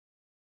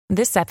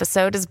This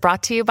episode is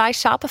brought to you by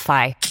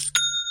Shopify.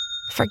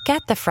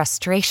 Forget the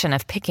frustration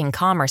of picking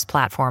commerce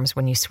platforms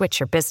when you switch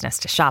your business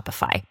to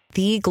Shopify,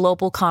 the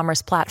global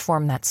commerce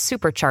platform that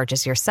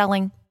supercharges your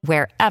selling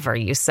wherever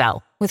you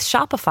sell. With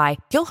Shopify,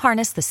 you'll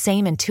harness the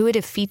same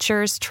intuitive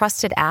features,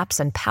 trusted apps,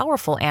 and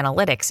powerful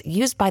analytics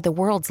used by the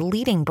world's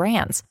leading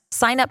brands.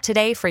 Sign up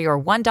today for your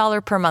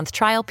 $1 per month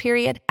trial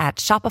period at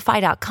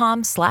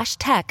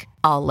shopify.com/tech,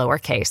 all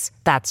lowercase.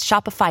 That's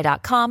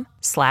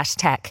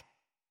shopify.com/tech.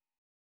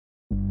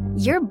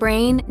 Your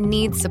brain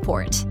needs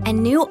support,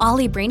 and new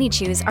Ollie Brainy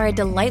Chews are a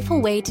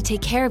delightful way to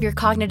take care of your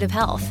cognitive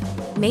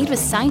health. Made with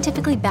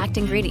scientifically backed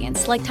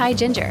ingredients like Thai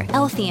ginger,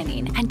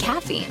 L-theanine, and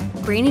caffeine,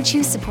 Brainy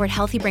Chews support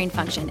healthy brain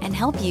function and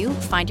help you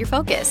find your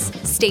focus,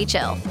 stay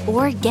chill,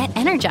 or get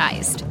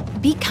energized.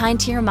 Be kind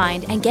to your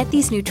mind and get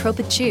these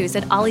nootropic chews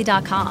at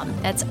ollie.com.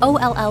 That's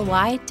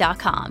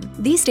OLLY.com.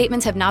 These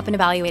statements have not been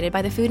evaluated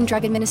by the Food and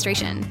Drug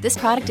Administration. This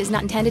product is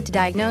not intended to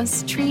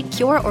diagnose, treat,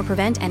 cure, or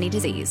prevent any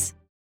disease.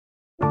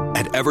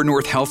 At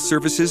Evernorth Health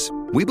Services,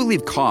 we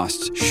believe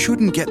costs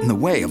shouldn't get in the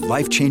way of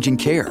life-changing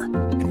care,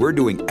 and we're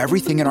doing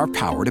everything in our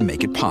power to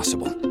make it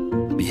possible.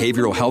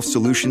 Behavioral health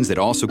solutions that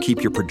also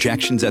keep your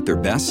projections at their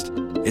best?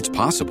 It's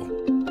possible.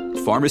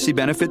 Pharmacy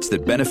benefits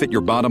that benefit your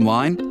bottom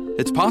line?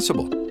 It's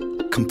possible.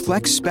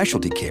 Complex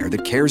specialty care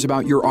that cares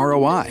about your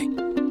ROI?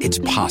 It's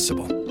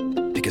possible.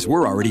 Because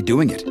we're already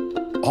doing it.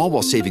 All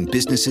while saving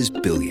businesses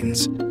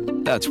billions.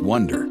 That's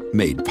Wonder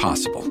made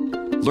possible.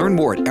 Learn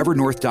more at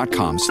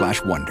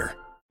evernorth.com/wonder.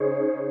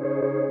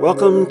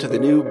 Welcome to the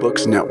New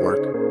Books Network.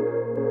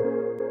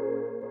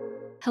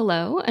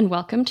 Hello, and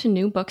welcome to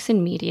New Books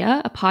in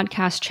Media, a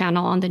podcast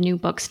channel on the New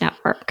Books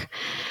Network.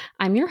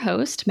 I'm your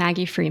host,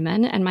 Maggie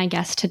Freeman, and my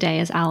guest today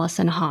is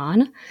Allison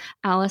Hahn.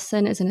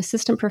 Allison is an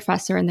assistant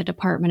professor in the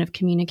Department of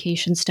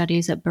Communication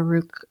Studies at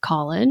Baruch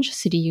College,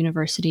 City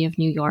University of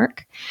New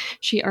York.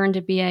 She earned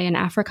a BA in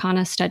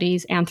Africana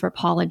Studies,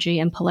 Anthropology,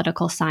 and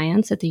Political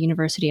Science at the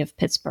University of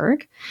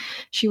Pittsburgh.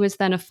 She was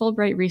then a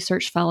Fulbright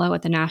Research Fellow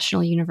at the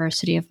National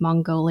University of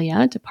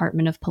Mongolia,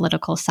 Department of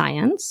Political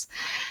Science.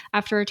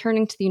 After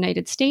returning to the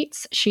United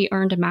States, she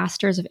earned a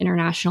Master's of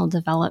International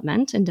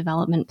Development in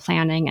Development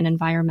Planning and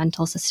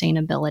Environmental Sustainability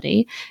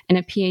and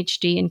a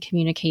PhD in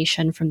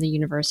Communication from the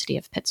University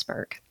of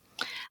Pittsburgh.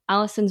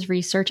 Allison's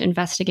research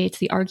investigates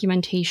the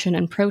argumentation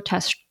and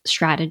protest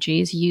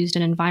strategies used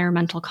in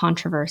environmental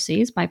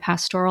controversies by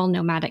pastoral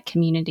nomadic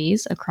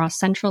communities across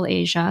Central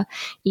Asia,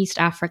 East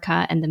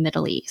Africa, and the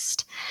Middle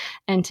East.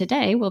 And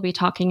today we'll be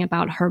talking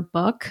about her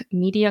book,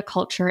 Media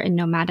Culture in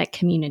Nomadic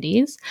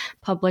Communities,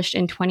 published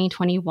in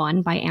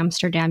 2021 by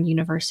Amsterdam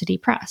University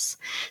Press.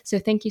 So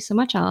thank you so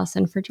much,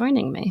 Allison, for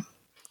joining me.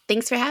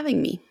 Thanks for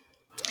having me.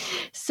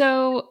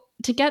 So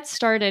to get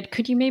started,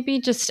 could you maybe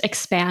just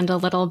expand a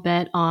little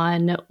bit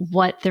on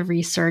what the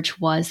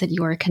research was that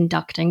you were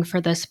conducting for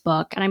this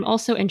book? And I'm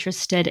also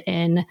interested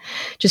in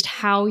just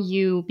how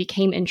you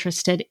became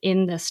interested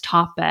in this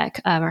topic,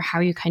 or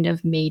how you kind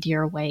of made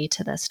your way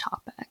to this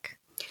topic.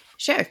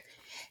 Sure.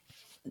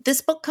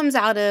 This book comes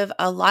out of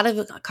a lot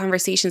of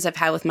conversations I've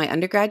had with my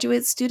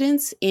undergraduate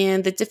students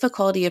and the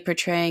difficulty of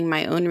portraying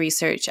my own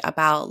research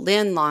about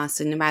land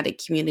loss in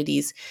nomadic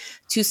communities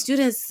to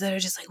students that are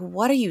just like,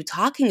 what are you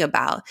talking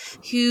about?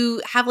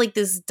 Who have like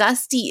this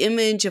dusty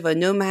image of a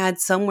nomad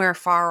somewhere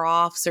far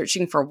off,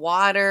 searching for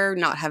water,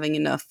 not having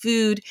enough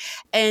food.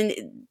 And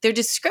their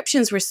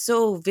descriptions were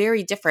so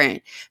very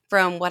different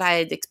from what I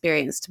had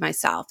experienced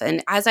myself.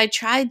 And as I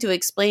tried to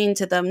explain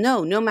to them,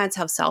 no, nomads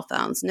have cell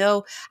phones.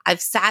 No, I've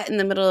sat in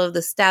the middle of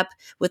the steppe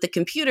with a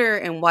computer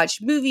and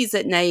watched movies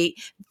at night,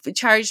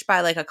 charged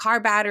by like a car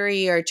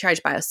battery or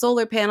charged by a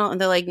solar panel. And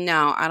they're like,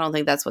 no, I don't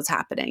think that's what's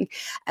happening.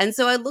 And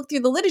so I looked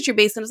through the literature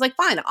base and I was like,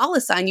 fine, I'll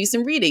assign you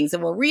some readings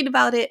and we'll read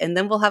about it and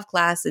then we'll have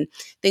class and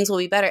things will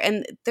be better.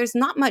 And there's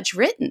not much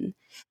written.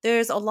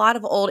 There's a lot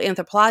of old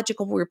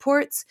anthropological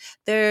reports.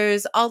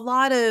 There's a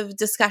lot of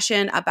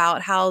discussion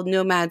about how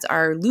nomads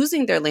are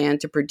losing their land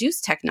to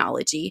produce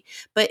technology.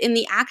 But in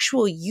the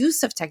actual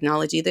use of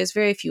technology, there's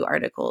very few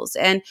articles.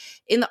 And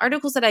in the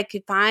articles that I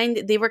could find,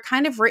 they were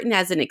kind of written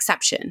as an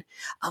exception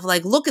of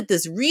like, look at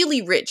this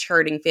really rich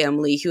herding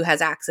family who has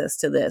access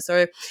to this,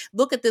 or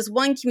look at this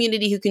one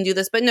community who can do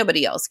this, but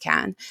nobody else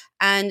can.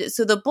 And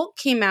so the book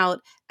came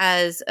out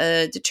as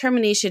a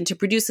determination to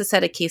produce a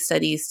set of case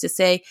studies to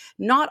say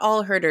not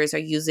all herders are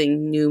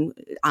using new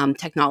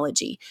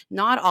technology.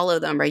 Not all of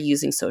them are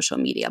using social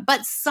media,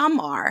 but some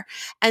are,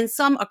 and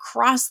some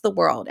across the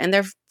world. And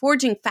they're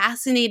forging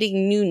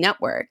fascinating new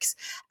networks.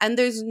 And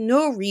there's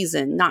no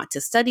reason not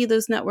to study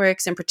those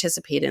networks and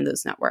participate in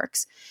those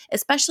networks,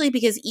 especially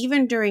because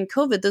even during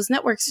COVID, those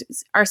networks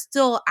are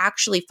still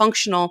actually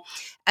functional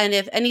and,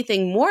 if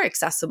anything, more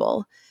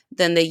accessible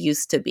than they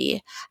used to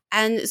be.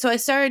 And so I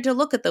started to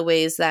look at the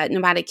ways that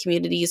nomadic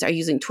communities are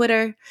using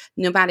Twitter,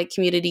 nomadic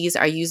communities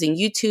are using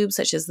YouTube,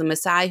 such as the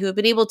Maasai, who have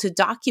been able to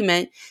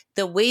document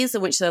the ways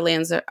in which their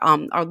lands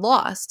are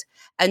lost,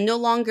 And no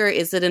longer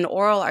is it an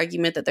oral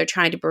argument that they're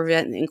trying to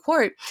prevent in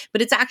court,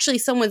 but it's actually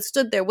someone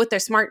stood there with their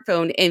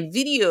smartphone and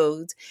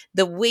videoed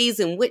the ways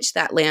in which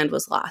that land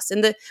was lost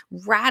and the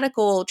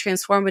radical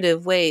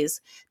transformative ways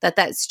that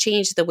that's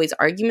changed the ways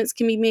arguments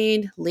can be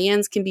made,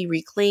 lands can be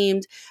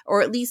reclaimed,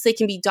 or at least they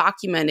can be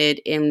documented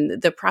in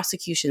the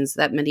prosecutions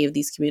that many of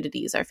these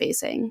communities are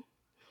facing.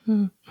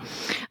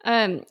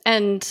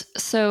 And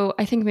so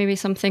I think maybe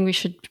something we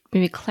should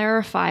maybe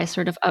clarify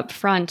sort of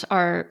upfront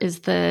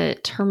is the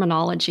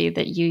terminology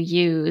that you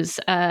use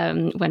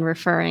when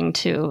referring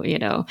to,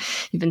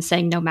 you've been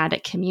saying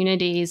nomadic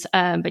communities,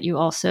 but you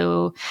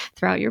also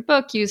throughout your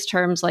book use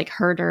terms like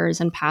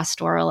herders and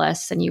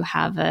pastoralists, and you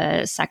have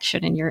a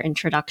section in your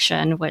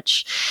introduction,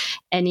 which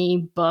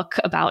any book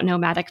about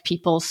nomadic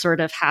people sort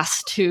of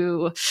has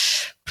to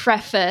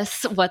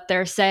preface what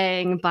they're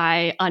saying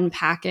by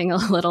unpacking a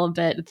little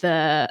bit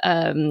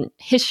the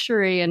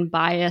history and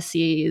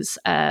biases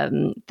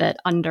that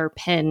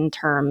underpin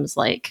terms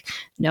like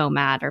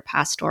nomad or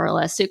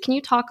pastoralist. So can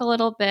you talk a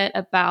little bit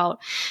about,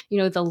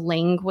 the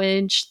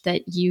language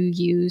that you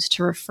use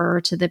to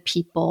refer to the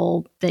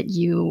people that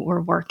you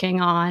were working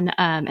on,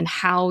 and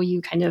how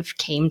you kind of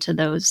came to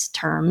those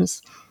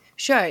terms?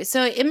 Sure.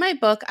 So in my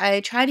book,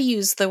 I try to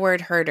use the word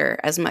herder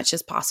as much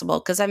as possible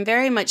because I'm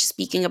very much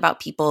speaking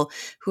about people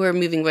who are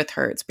moving with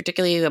herds,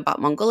 particularly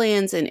about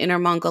Mongolians and Inner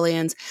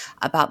Mongolians,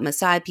 about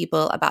Maasai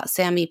people, about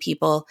Sami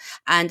people,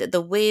 and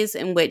the ways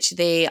in which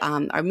they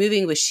are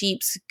moving with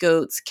sheep,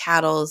 goats,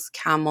 cattle,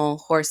 camel,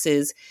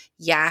 horses,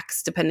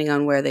 yaks, depending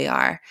on where they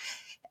are.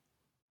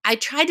 I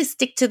try to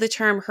stick to the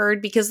term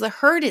herd because the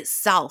herd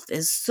itself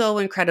is so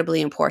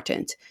incredibly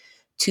important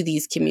to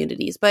these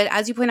communities. But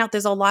as you point out,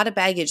 there's a lot of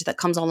baggage that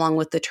comes along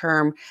with the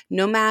term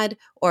nomad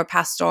or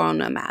pastoral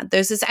nomad.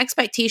 There's this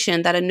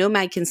expectation that a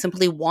nomad can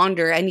simply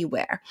wander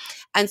anywhere.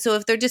 And so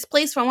if they're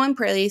displaced from one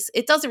place,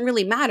 it doesn't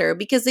really matter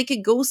because they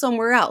could go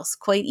somewhere else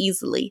quite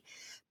easily.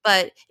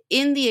 But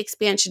in the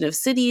expansion of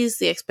cities,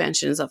 the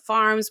expansions of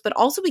farms, but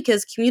also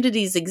because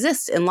communities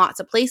exist in lots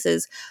of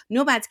places,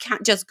 nomads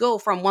can't just go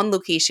from one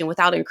location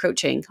without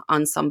encroaching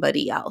on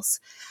somebody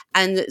else.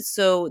 And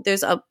so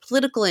there's a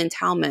political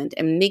entailment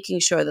in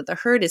making sure that the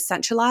herd is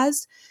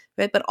centralized,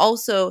 right? But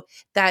also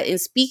that in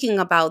speaking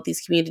about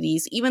these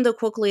communities, even though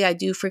colloquially I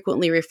do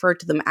frequently refer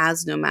to them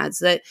as nomads,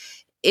 that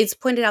it's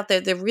pointed out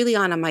that they're really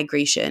on a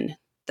migration,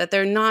 that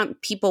they're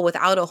not people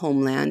without a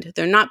homeland.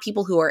 They're not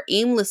people who are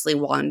aimlessly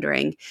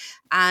wandering,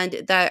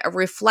 and that a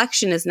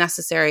reflection is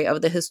necessary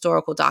of the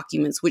historical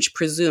documents which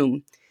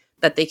presume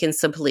that they can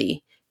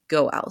simply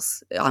go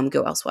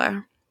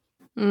elsewhere.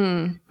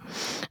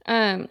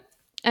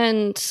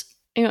 And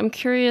I'm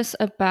curious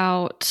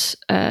about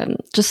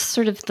just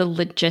sort of the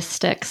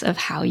logistics of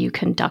how you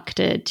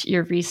conducted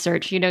your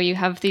research. You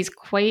have these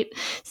quite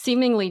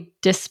seemingly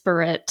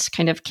disparate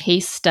kind of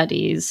case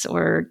studies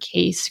or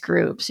case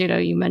groups.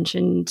 You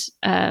mentioned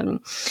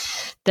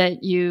that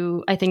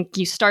I think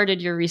you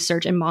started your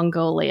research in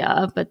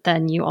Mongolia, but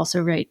then you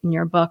also write in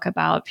your book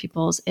about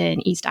peoples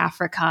in East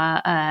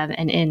Africa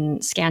and in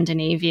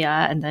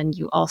Scandinavia. And then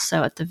you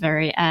also at the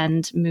very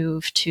end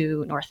moved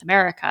to North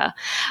America.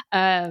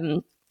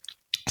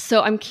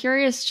 So I'm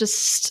curious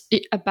just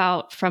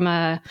about from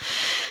a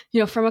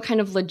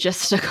kind of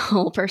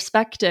logistical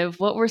perspective,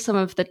 what were some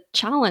of the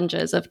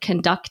challenges of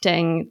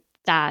conducting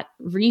that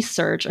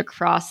research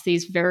across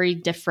these very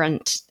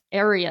different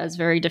areas,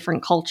 very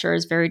different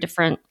cultures, very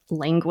different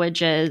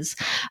languages?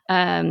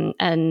 And,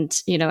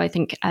 I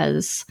think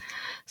as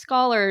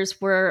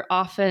scholars, we're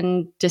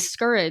often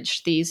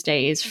discouraged these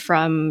days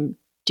from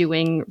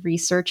doing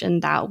research in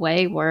that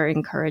way. We're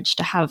encouraged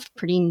to have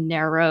pretty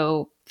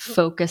narrow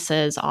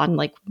focuses on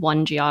like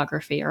one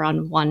geography or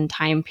on one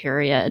time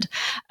period.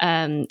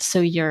 So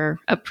your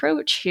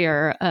approach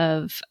here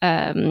of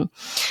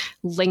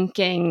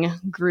linking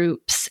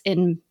groups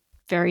in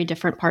very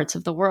different parts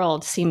of the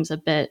world seems a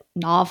bit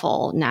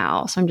novel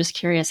now. So I'm just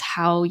curious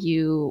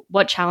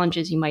what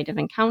challenges you might have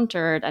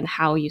encountered and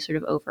how you sort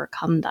of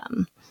overcome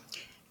them.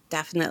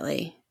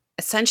 Definitely.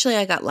 Essentially,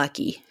 I got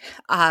lucky.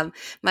 My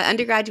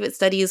undergraduate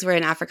studies were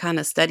in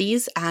Africana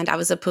Studies, and I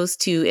was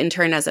supposed to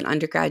intern as an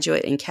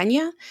undergraduate in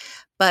Kenya.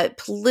 But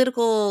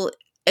political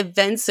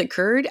events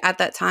occurred at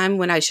that time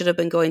when I should have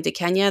been going to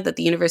Kenya that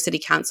the university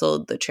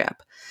canceled the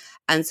trip.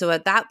 And so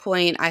at that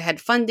point, I had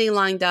funding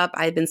lined up.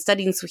 I had been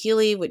studying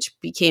Swahili, which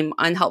became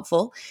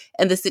unhelpful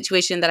in the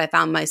situation that I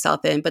found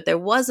myself in. But there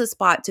was a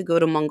spot to go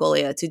to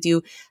Mongolia to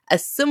do a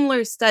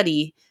similar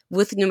study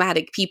with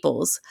nomadic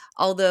peoples,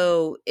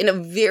 although in a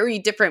very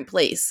different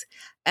place.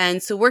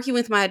 And so working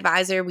with my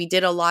advisor, we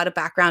did a lot of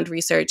background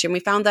research, and we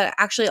found that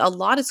actually a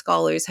lot of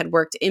scholars had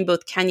worked in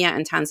both Kenya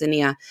and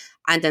Tanzania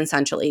and in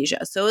Central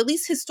Asia. So at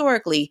least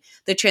historically,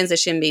 the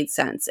transition made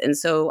sense. And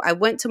so I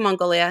went to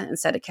Mongolia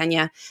instead of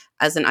Kenya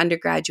as an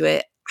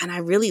undergraduate, and I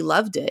really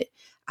loved it.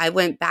 I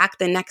went back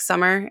the next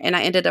summer, and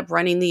I ended up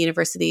running the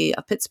University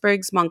of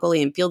Pittsburgh's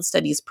Mongolian Field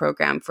Studies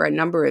program for a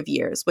number of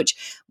years,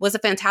 which was a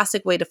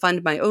fantastic way to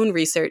fund my own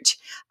research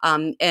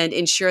and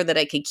ensure that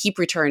I could keep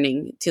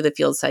returning to the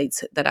field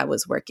sites that I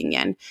was working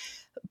in.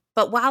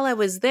 But while I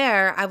was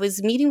there, I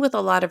was meeting with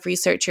a lot of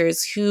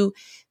researchers who,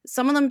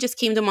 some of them just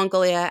came to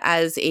Mongolia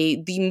as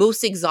the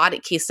most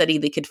exotic case study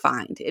they could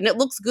find. And it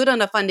looks good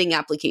on a funding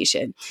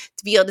application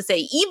to be able to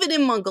say, even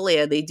in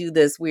Mongolia, they do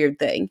this weird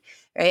thing,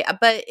 right?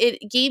 But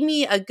it gave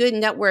me a good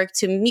network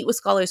to meet with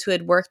scholars who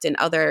had worked in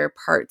other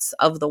parts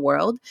of the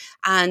world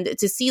and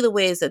to see the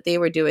ways that they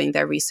were doing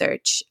their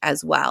research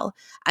as well.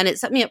 And it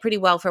set me up pretty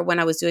well for when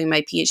I was doing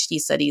my PhD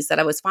studies, that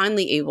I was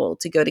finally able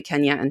to go to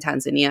Kenya and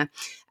Tanzania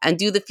and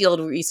do the field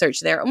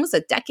research there almost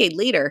a decade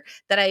later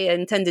that I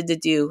intended to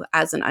do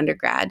as an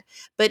undergrad.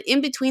 But in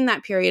between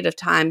that period of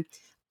time,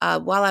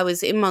 while I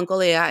was in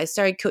Mongolia, I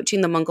started coaching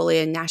the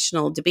Mongolian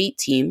national debate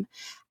team.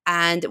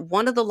 And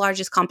one of the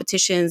largest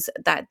competitions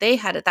that they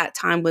had at that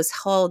time was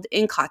held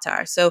in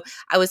Qatar. So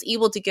I was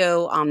able to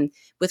go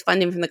with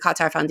funding from the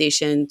Qatar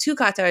Foundation to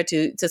Qatar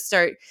to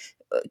start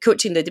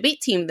coaching the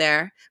debate team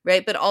there,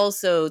 right? But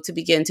also to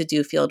begin to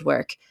do field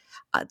work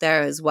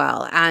there as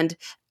well. And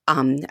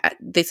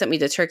they sent me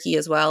to Turkey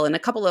as well, and a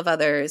couple of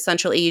other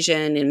Central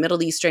Asian and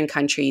Middle Eastern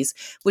countries,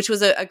 which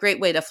was a great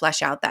way to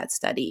flesh out that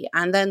study.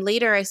 And then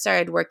later I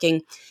started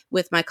working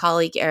with my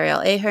colleague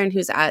Ariel Ahern,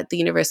 who's at the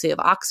University of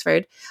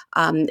Oxford,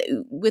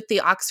 with the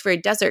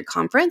Oxford Desert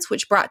Conference,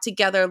 which brought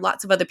together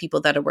lots of other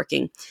people that are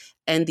working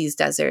in these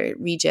desert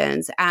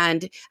regions.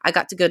 And I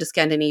got to go to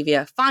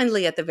Scandinavia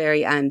finally at the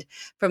very end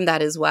from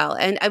that as well.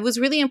 And it was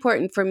really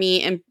important for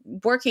me in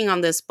working on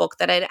this book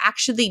that I'd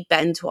actually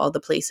been to all the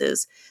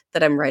places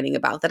that I'm writing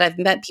about, that I've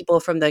met people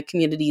from the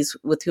communities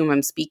with whom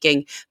I'm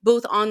speaking,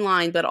 both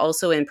online, but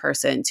also in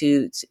person,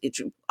 to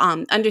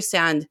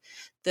understand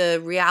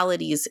the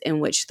realities in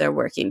which they're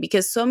working.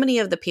 Because so many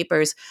of the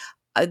papers,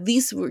 at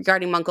least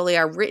regarding Mongolia,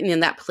 are written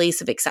in that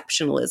place of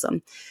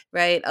exceptionalism,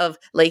 right? Of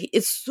like,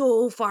 it's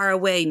so far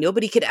away,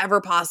 nobody could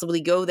ever possibly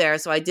go there.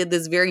 So I did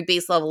this very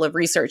base level of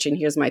research and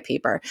here's my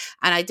paper.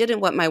 And I didn't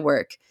want my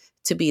work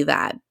to be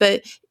that.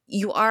 But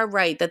you are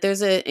right that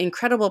there's an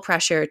incredible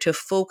pressure to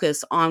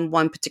focus on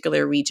one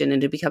particular region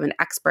and to become an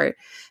expert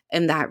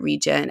in that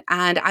region.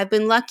 And I've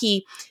been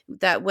lucky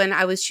that when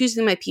I was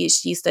choosing my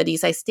PhD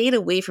studies, I stayed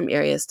away from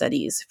area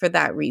studies for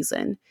that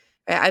reason.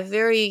 I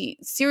very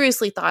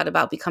seriously thought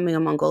about becoming a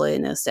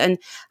Mongolianist. And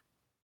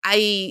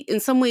I, in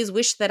some ways,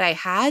 wish that I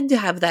had to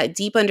have that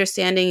deep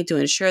understanding to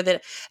ensure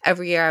that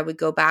every year I would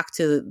go back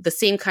to the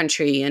same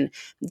country and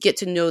get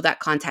to know that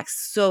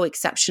context so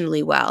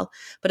exceptionally well.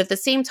 But at the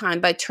same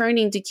time, by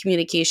turning to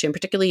communication,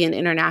 particularly in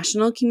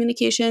international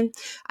communication,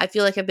 I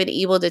feel like I've been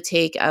able to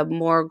take a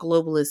more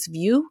globalist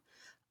view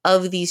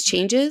of these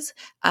changes.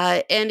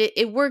 And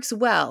it works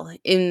well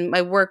in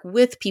my work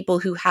with people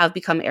who have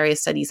become area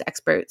studies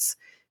experts,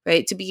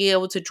 right? To be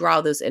able to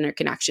draw those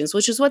interconnections,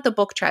 which is what the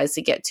book tries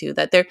to get to,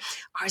 that there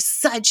are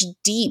such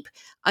deep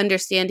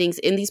understandings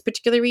in these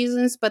particular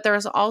regions, but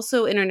there's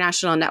also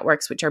international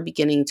networks which are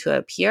beginning to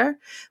appear,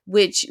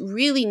 which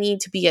really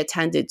need to be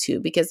attended to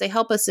because they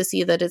help us to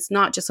see that it's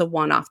not just a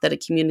one-off that a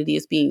community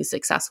is being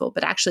successful,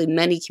 but actually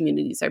many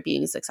communities are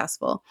being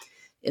successful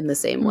in the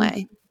same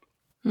way.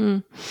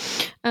 And,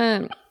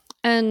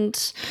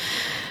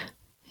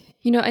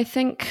 I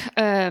think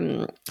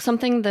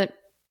something that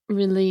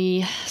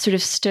really sort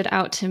of stood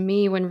out to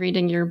me when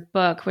reading your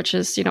book, which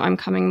is, I'm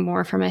coming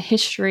more from a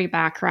history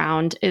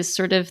background, is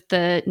sort of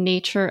the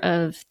nature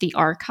of the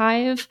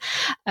archive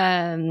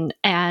and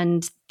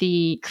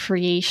the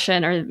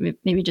creation, or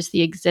maybe just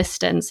the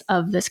existence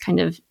of this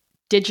kind of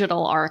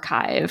digital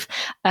archive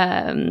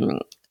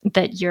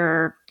that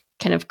you're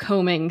kind of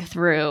combing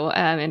through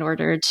in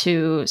order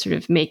to sort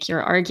of make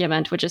your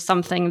argument, which is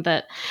something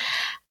that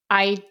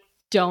I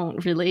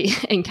don't really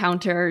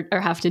encounter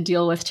or have to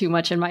deal with too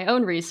much in my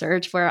own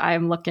research, where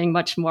I'm looking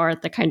much more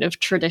at the kind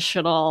of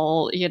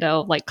traditional,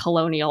 like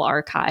colonial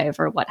archive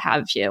or what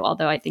have you.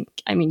 Although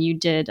you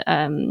did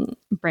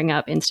bring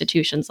up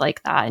institutions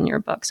like that in your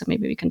book, so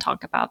maybe we can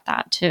talk about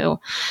that too.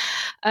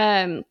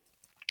 I'm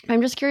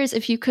just curious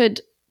if you could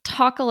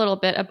talk a little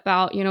bit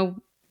about,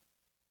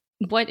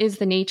 what is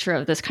the nature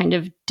of this kind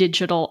of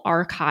digital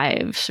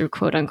archive, sort of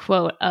quote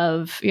unquote,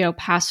 of,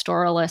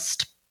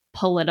 pastoralist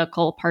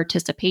political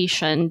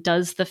participation?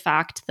 Does the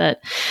fact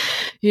that,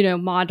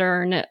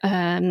 modern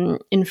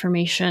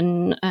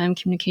information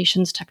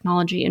communications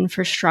technology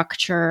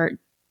infrastructure,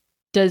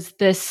 does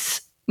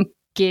this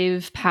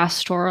give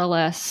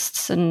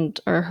pastoralists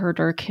or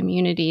herder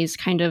communities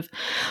kind of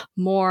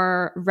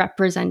more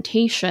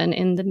representation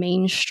in the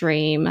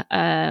mainstream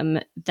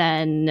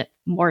than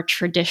more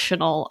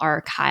traditional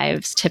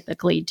archives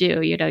typically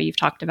do? You've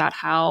talked about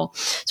how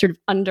sort of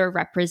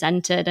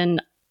underrepresented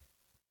and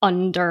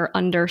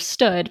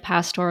understood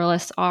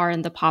pastoralists are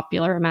in the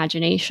popular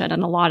imagination.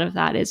 And a lot of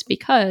that is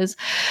because,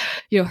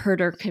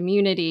 herder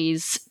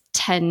communities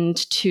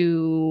tend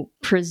to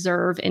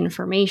preserve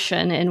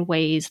information in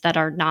ways that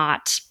are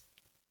not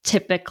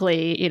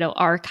typically,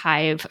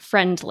 archive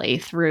friendly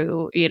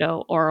through,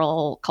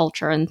 oral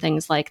culture and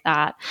things like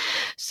that.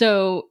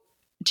 So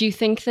do you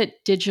think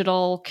that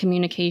digital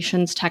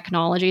communications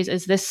technologies,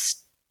 is this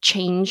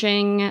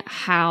changing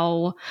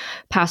how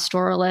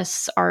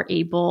pastoralists are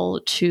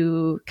able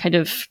to kind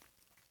of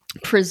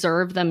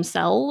preserve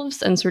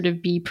themselves and sort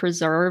of be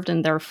preserved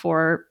and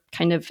therefore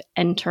kind of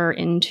enter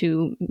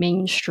into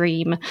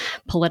mainstream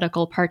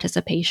political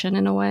participation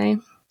in a way?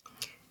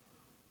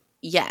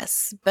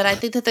 Yes, but I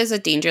think that there's a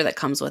danger that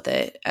comes with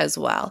it as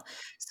well.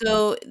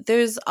 So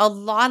there's a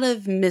lot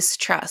of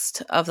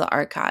mistrust of the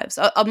archives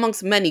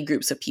amongst many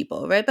groups of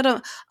people, right?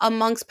 But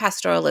amongst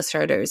pastoralist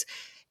herders,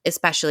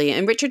 especially.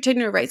 And Richard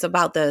Tidner writes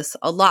about this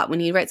a lot when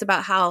he writes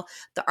about how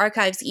the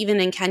archives, even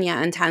in Kenya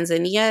and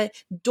Tanzania,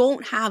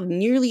 don't have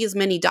nearly as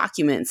many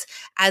documents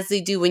as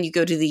they do when you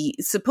go to the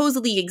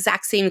supposedly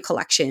exact same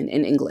collection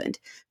in England,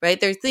 right?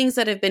 There are things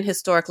that have been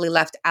historically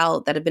left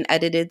out, that have been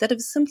edited, that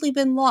have simply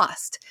been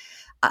lost.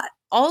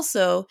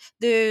 Also,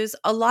 there's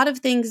a lot of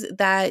things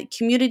that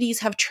communities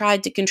have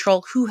tried to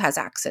control who has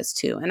access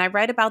to. And I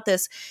write about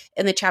this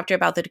in the chapter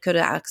about the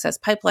Dakota Access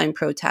Pipeline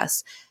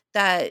protests,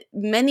 that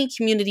many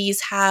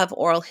communities have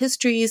oral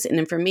histories and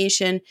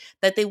information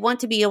that they want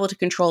to be able to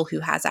control who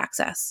has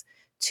access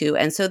to.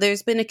 And so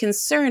there's been a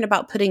concern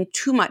about putting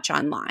too much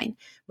online,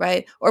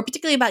 right? Or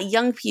particularly about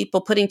young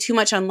people putting too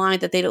much online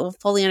that they don't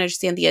fully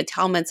understand the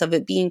entailments of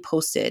it being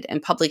posted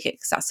and publicly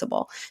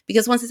accessible.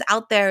 Because once it's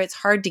out there, it's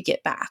hard to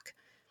get back.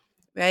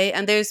 Right.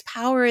 And there's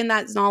power in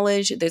that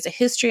knowledge. There's a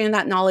history in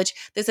that knowledge.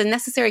 There's a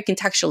necessary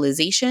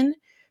contextualization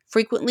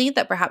frequently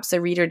that perhaps the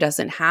reader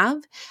doesn't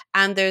have.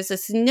 And there's a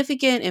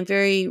significant and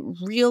very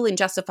real and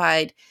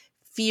justified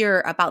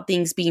fear about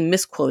things being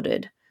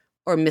misquoted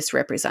or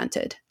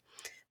misrepresented.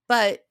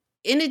 But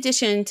in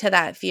addition to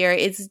that fear,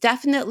 it's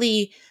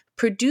definitely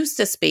produced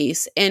a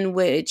space in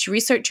which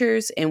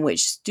researchers, in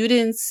which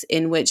students,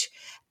 in which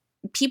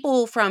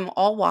people from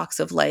all walks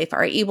of life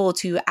are able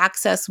to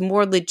access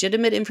more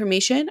legitimate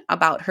information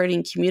about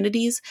hurting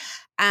communities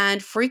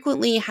and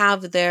frequently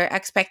have their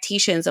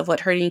expectations of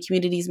what hurting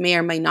communities may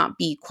or may not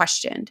be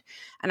questioned.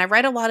 And I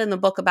write a lot in the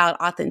book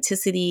about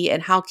authenticity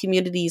and how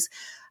communities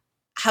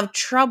have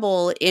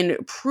trouble in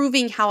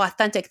proving how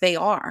authentic they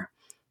are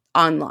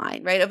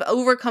online, right? Of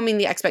overcoming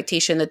the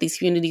expectation that these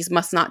communities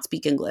must not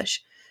speak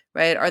English,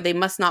 right? Or they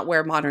must not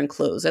wear modern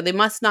clothes, or they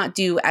must not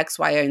do X,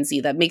 Y, and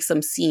Z that makes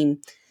them seem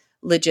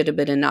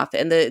legitimate enough,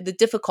 and the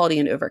difficulty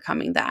in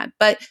overcoming that.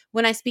 But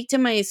when I speak to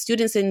my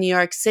students in New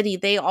York City,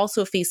 they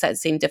also face that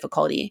same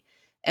difficulty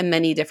in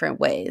many different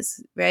ways,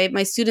 right?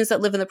 My students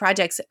that live in the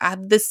projects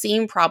have the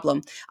same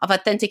problem of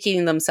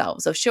authenticating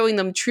themselves, of showing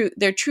them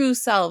their true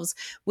selves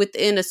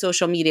within a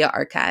social media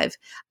archive,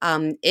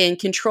 and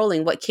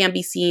controlling what can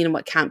be seen and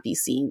what can't be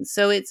seen.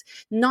 So it's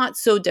not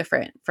so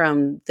different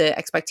from the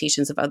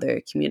expectations of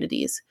other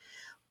communities.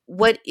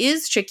 What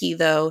is tricky,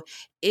 though,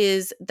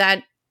 is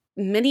that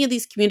many of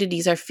these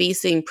communities are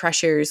facing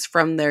pressures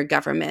from their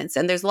governments,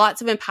 and there's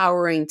lots of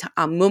empowering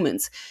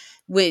moments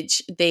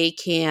which they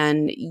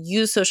can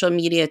use social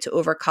media to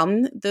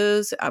overcome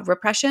those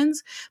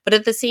repressions. But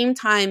at the same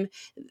time,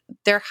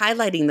 they're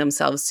highlighting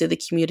themselves to the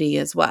community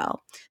as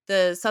well.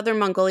 The Southern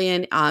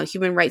Mongolian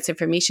Human Rights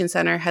Information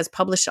Center has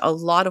published a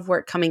lot of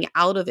work coming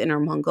out of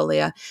Inner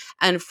Mongolia,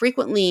 and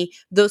frequently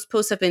those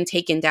posts have been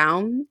taken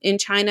down in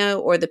China,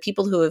 or the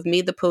people who have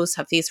made the posts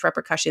have faced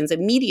repercussions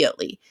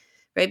immediately.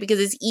 Right? Because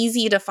it's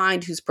easy to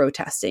find who's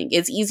protesting.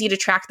 It's easy to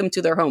track them to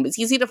their home. It's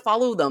easy to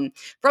follow them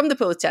from the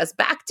protest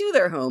back to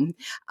their home.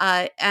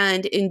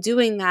 And in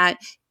doing that,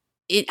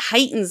 it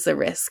heightens the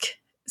risk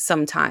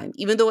sometimes,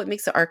 even though it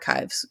makes the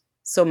archives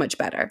so much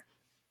better.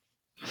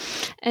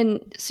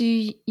 And so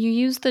you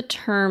use the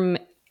term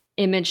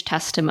image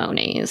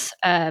testimonies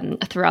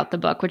throughout the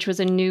book, which was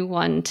a new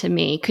one to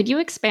me. Could you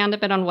expand a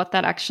bit on what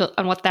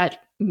that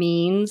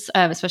means,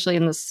 especially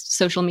in the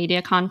social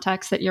media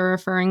context that you're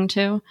referring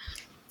to?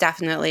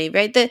 Definitely,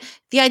 right?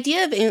 The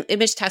idea of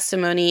image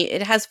testimony,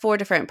 it has 4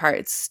 different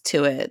parts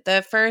to it.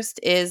 The first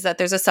is that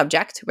there's a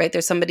subject, right?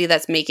 There's somebody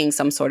that's making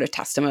some sort of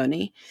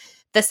testimony.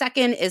 The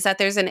second is that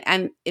there's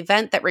an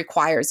event that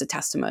requires a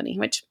testimony,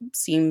 which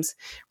seems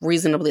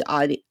reasonably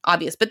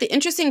obvious. But the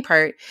interesting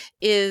part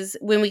is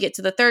when we get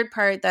to the third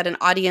part, that an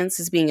audience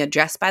is being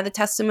addressed by the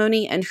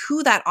testimony and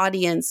who that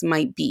audience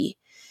might be.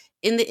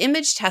 In the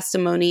image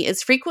testimony,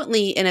 it's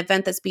frequently an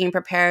event that's being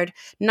prepared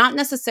not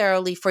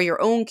necessarily for your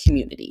own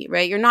community,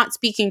 right? You're not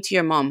speaking to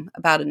your mom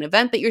about an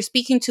event, but you're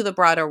speaking to the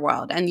broader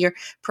world, and you're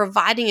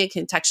providing a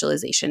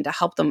contextualization to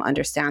help them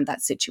understand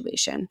that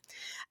situation.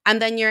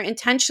 And then you're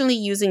intentionally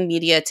using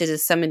media to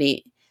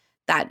disseminate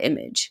that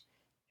image.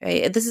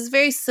 Right? This is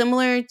very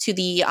similar to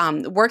the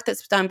work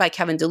that's done by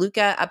Kevin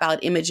DeLuca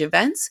about image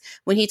events,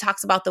 when he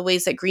talks about the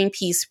ways that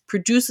Greenpeace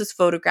produces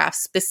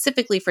photographs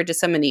specifically for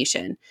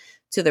dissemination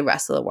to the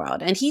rest of the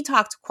world. And he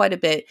talked quite a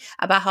bit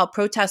about how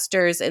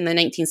protesters in the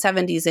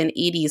 1970s and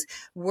 80s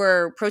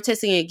were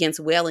protesting against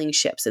whaling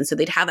ships. And so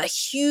they'd have a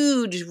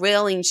huge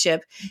whaling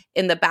ship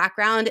in the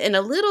background and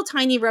a little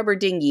tiny rubber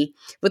dinghy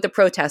with a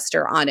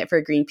protester on it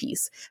for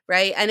Greenpeace,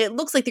 right? And it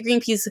looks like the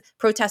Greenpeace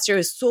protester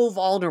is so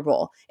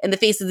vulnerable in the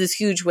face of this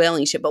huge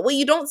whaling ship. But what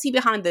you don't see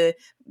behind the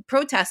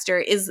protester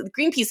is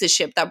Greenpeace's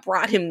ship that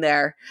brought him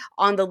there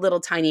on the little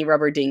tiny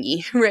rubber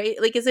dinghy, right?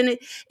 Like it's an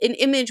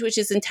image which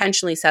is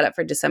intentionally set up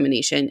for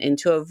dissemination and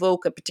to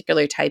evoke a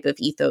particular type of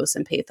ethos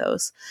and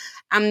pathos.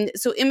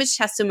 So image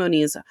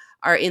testimonies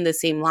are in the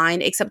same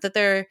line, except that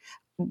they're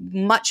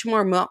much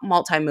more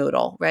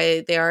multimodal,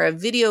 right? They are a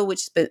video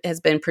which has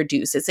been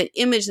produced. It's an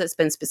image that's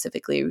been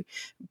specifically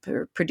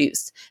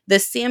produced. The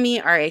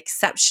Sami are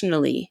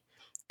exceptionally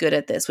good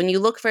at this. When you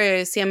look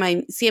for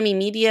Sami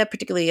media,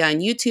 particularly on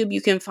YouTube, you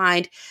can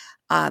find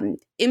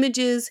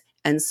images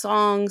and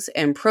songs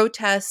and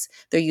protests.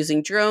 They're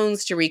using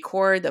drones to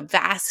record the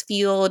vast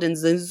field and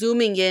then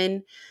zooming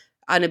in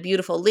on a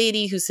beautiful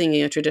lady who's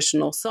singing a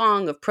traditional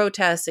song of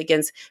protest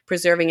against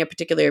preserving a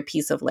particular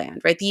piece of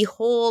land, right? The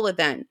whole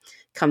event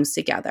comes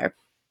together.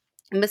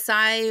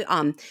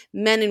 Maasai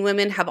men and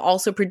women have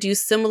also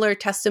produced similar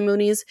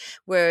testimonies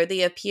where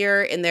they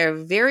appear in their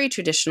very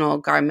traditional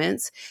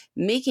garments,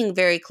 making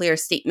very clear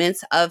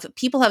statements of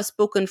people have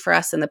spoken for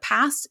us in the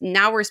past,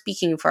 now we're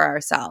speaking for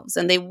ourselves.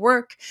 And they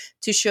work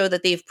to show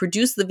that they've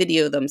produced the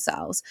video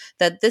themselves,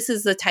 that this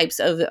is the types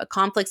of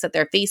conflicts that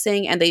they're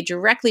facing, and they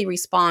directly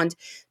respond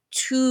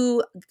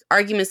to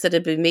arguments that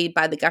have been made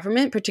by the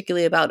government,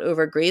 particularly about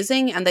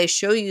overgrazing, and they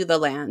show you the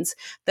lands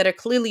that are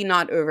clearly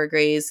not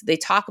overgrazed. They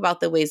talk about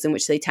the ways in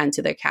which they tend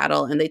to their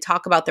cattle, and they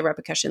talk about the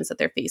repercussions that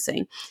they're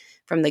facing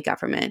from the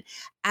government.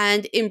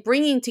 And in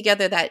bringing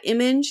together that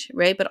image,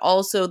 right, but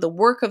also the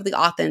work of the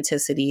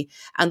authenticity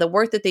and the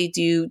work that they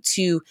do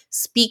to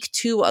speak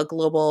to a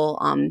global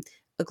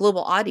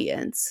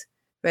audience,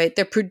 right?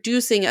 They're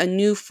producing a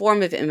new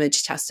form of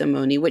image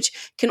testimony,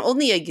 which can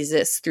only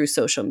exist through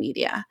social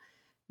media.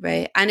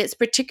 Right. And it's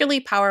particularly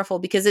powerful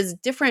because it's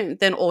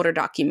different than older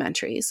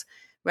documentaries,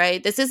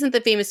 right? This isn't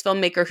the famous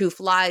filmmaker who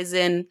flies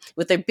in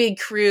with their big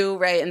crew,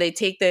 right? And they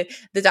take the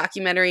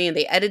documentary and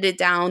they edit it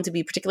down to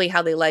be particularly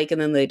how they like, and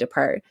then they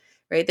depart,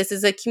 right? This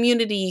is a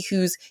community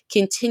who's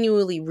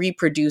continually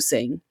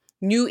reproducing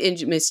new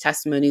image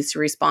testimonies to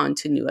respond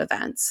to new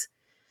events.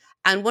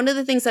 And one of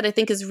the things that I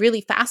think is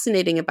really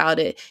fascinating about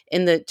it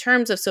in the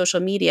terms of social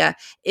media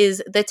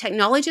is the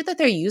technology that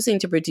they're using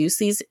to produce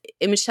these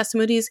image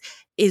testimonies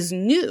is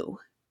new,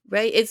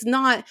 right? It's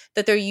not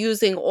that they're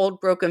using old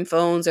broken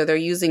phones or they're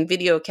using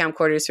video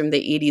camcorders from the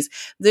 80s.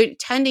 They're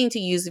tending to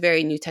use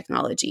very new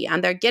technology,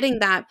 and they're getting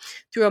that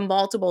through a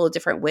multiple of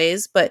different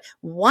ways. But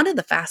one of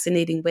the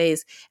fascinating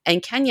ways in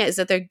Kenya is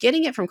that they're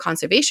getting it from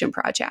conservation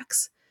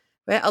projects.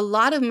 Right? A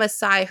lot of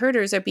Maasai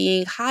herders are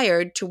being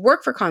hired to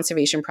work for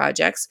conservation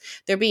projects.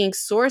 They're being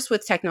sourced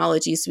with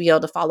technologies to be able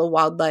to follow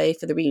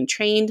wildlife. They're being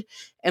trained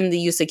in the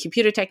use of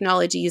computer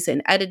technologies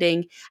and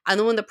editing. And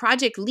then when the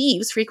project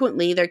leaves,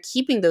 frequently they're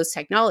keeping those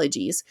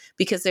technologies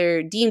because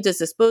they're deemed as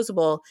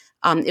disposable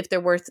if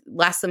they're worth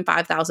less than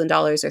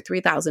 $5,000 or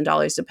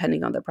 $3,000,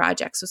 depending on the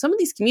project. So some of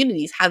these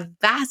communities have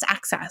vast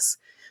access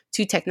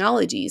to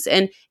technologies.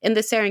 And in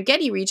the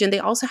Serengeti region, they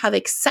also have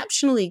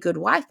exceptionally good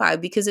Wi-Fi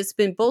because it's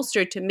been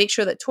bolstered to make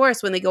sure that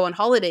tourists, when they go on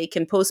holiday,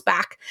 can post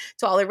back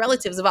to all their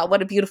relatives about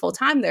what a beautiful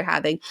time they're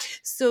having.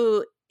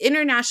 So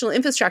international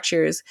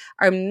infrastructures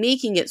are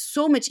making it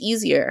so much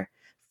easier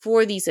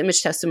for these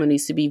image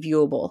testimonies to be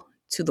viewable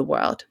to the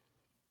world.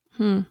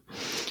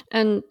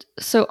 And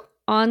so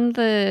on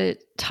the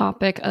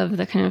topic of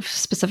the kind of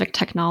specific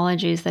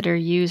technologies that are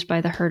used by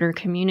the herder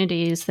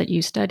communities that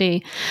you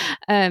study,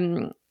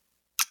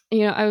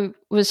 I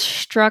was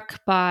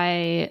struck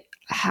by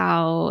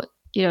how,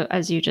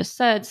 as you just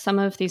said, some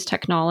of these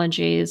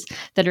technologies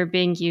that are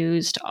being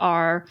used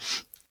are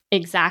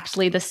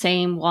exactly the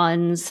same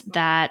ones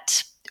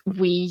that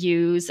we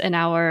use in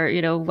our,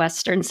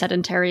 Western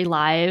sedentary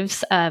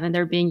lives, and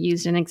they're being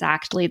used in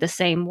exactly the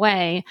same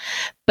way.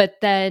 But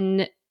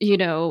then,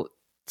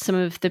 some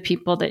of the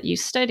people that you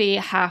study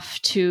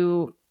have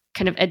to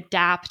kind of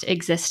adapt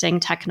existing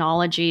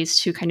technologies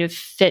to kind of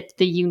fit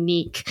the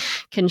unique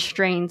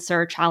constraints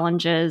or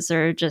challenges,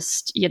 or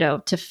just,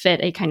 to fit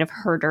a kind of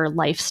herder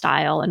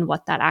lifestyle and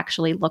what that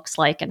actually looks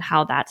like and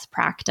how that's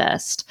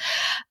practiced.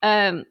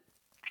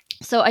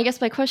 So I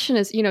guess my question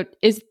is,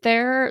 is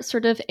there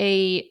sort of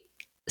a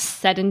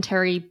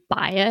sedentary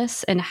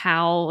bias in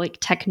how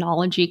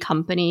technology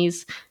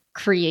companies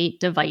create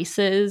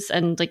devices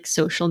and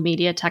social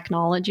media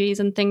technologies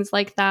and things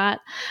like that?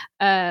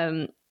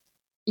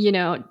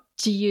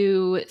 Do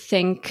you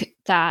think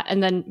that,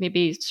 and then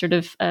maybe sort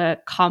of a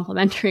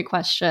complementary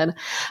question,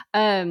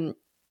 do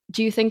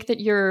you think that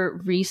your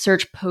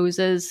research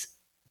poses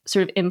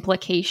sort of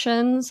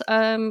implications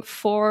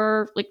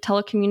for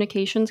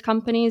telecommunications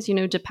companies?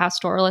 Do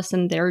pastoralists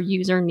and their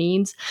user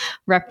needs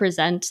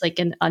represent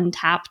an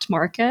untapped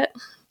market?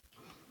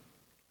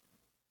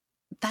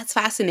 That's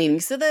fascinating.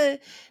 So the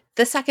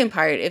second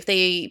part, if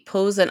they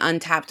pose an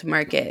untapped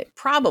market,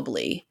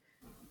 probably,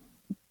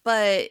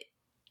 but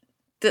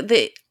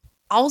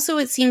also,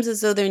 it seems as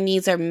though their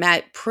needs are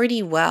met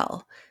pretty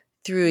well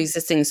through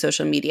existing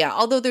social media,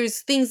 although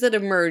there's things that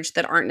emerge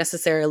that aren't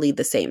necessarily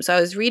the same. So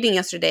I was reading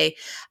yesterday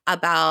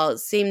about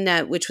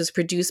SameNet, which was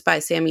produced by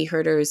Sami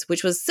herders,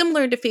 which was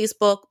similar to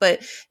Facebook,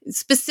 but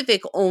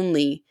specific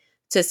only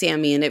to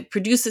Sammy, and it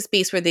produced a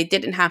space where they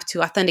didn't have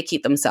to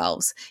authenticate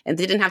themselves and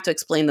they didn't have to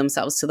explain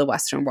themselves to the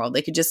Western world.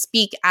 They could just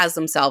speak as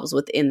themselves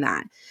within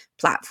that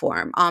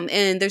platform.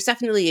 And there's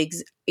definitely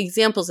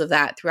examples of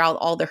that throughout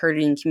all the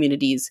herding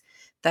communities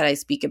that I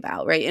speak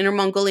about, right? Inner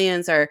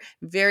Mongolians are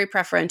very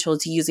preferential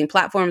to using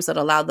platforms that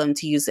allow them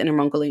to use Inner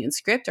Mongolian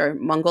script or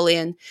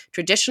Mongolian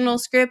traditional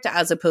script,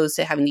 as opposed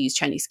to having to use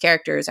Chinese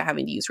characters or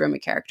having to use Roman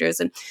characters.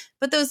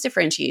 But those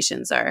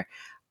differentiations are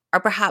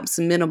perhaps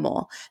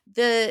minimal.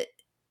 The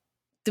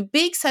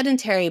big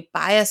sedentary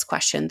bias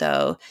question,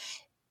 though,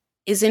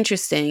 is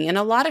interesting. In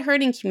a lot of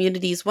herding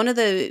communities, one of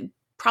the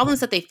problems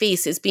that they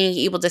face is being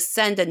able to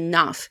send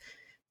enough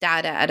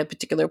data at a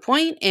particular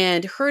point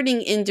and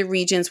herding into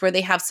regions where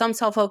they have some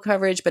cell phone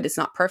coverage, but it's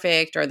not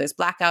perfect, or there's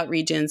blackout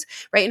regions,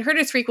 right? And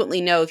herders frequently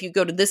know if you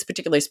go to this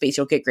particular space,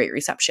 you'll get great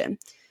reception,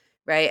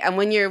 right? And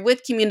when you're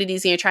with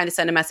communities and you're trying to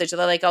send a message,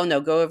 they're like, oh no,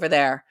 go over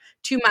there,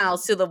 2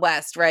 miles to the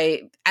west,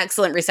 right?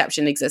 Excellent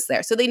reception exists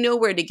there. So they know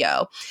where to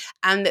go.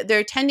 And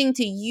they're tending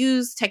to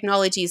use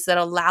technologies that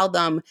allow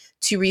them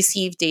to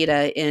receive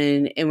data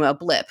in a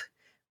blip,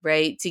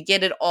 right? To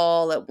get it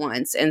all at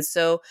once. And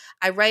so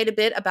I write a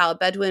bit about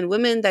Bedouin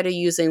women that are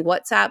using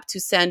WhatsApp to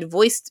send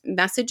voice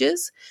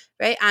messages,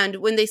 right? And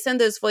when they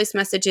send those voice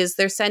messages,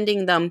 they're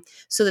sending them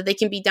so that they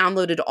can be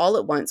downloaded all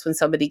at once when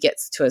somebody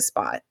gets to a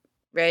spot,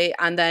 right?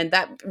 And then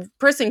that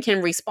person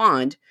can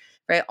respond,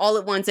 right, all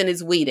at once and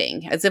is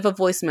waiting, as if a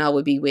voicemail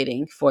would be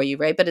waiting for you,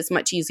 right? But it's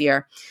much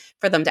easier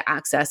for them to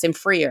access and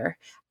freer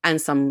in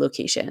some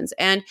locations.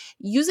 And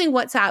using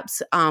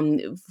WhatsApp's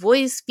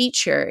voice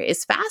feature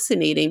is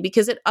fascinating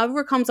because it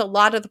overcomes a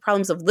lot of the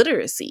problems of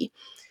literacy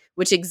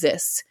which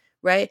exists,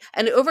 right?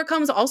 And it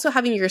overcomes also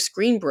having your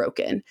screen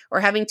broken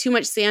or having too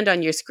much sand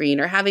on your screen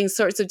or having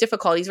sorts of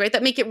difficulties, right,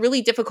 that make it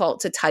really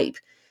difficult to type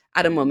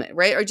at a moment,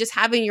 right? Or just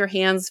having your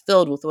hands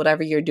filled with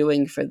whatever you're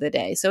doing for the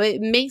day. So it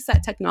makes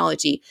that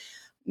technology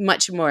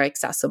much more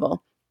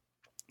accessible.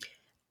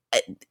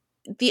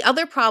 The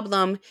other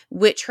problem,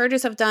 which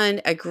herders have done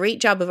a great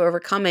job of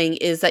overcoming,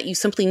 is that you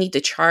simply need to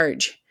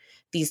charge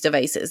these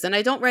devices. And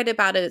I don't write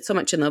about it so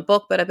much in the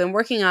book, but I've been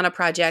working on a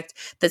project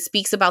that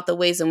speaks about the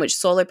ways in which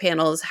solar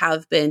panels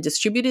have been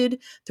distributed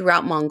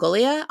throughout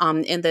Mongolia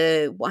in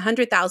the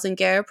 100,000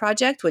 Ger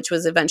project, which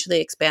was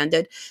eventually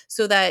expanded,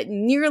 so that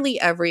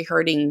nearly every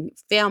herding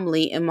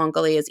family in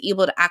Mongolia is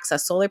able to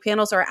access solar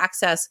panels or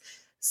access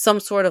some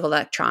sort of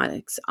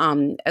electronic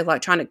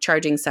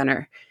charging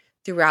center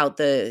throughout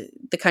the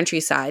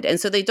countryside. And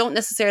so they don't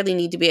necessarily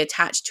need to be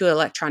attached to an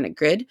electronic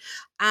grid,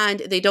 and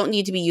they don't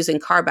need to be using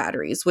car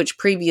batteries, which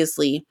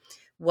previously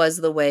was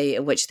the way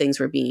in which things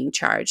were being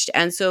charged.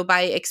 And so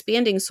by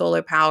expanding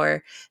solar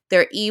power,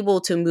 they're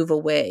able to move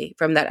away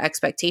from that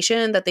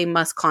expectation that they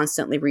must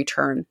constantly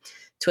return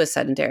to a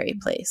sedentary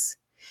place.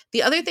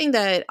 The other thing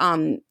that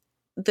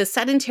the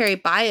sedentary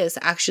bias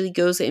actually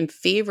goes in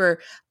favor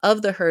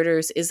of the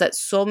herders is that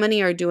so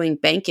many are doing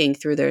banking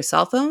through their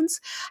cell phones.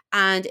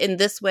 And in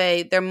this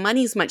way, their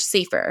money's much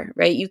safer,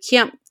 right? You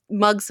can't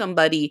mug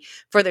somebody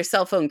for their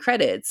cell phone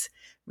credits,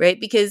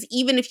 right? Because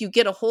even if you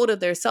get a hold of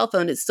their cell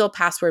phone, it's still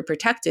password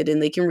protected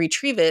and they can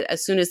retrieve it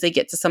as soon as they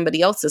get to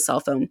somebody else's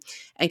cell phone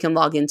and can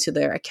log into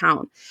their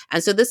account.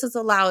 And so this has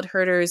allowed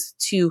herders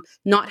to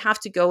not have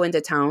to go into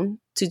town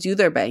to do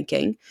their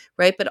banking,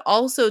 right? But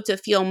also to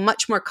feel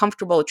much more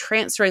comfortable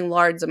transferring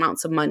large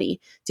amounts of money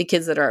to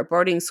kids that are at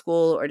boarding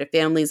school or to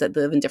families that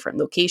live in different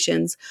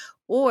locations,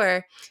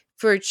 or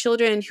for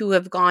children who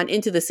have gone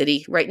into the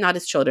city, right? Not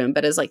as children,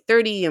 but as like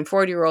 30 and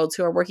 40-year-olds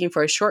who are working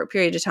for a short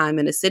period of time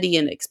in a city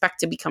and expect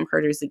to become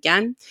herders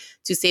again,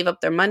 to save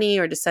up their money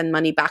or to send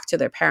money back to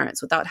their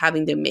parents without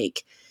having to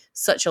make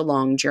such a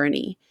long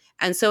journey.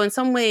 And so in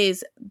some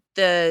ways,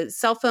 the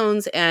cell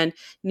phones and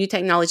new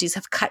technologies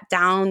have cut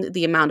down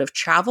the amount of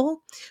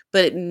travel,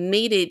 but it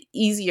made it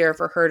easier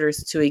for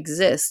herders to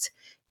exist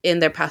in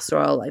their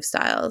pastoral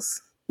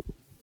lifestyles.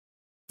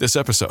 This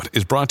episode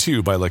is brought to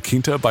you by La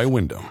Quinta by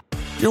Wyndham.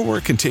 Your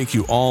work can take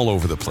you all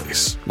over the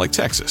place, like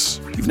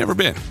Texas. You've never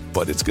been,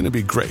 but it's going to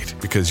be great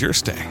because you're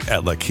staying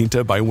at La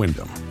Quinta by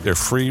Wyndham. Their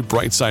free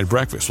Bright Side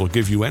breakfast will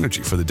give you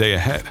energy for the day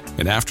ahead.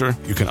 And after,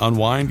 you can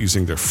unwind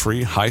using their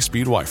free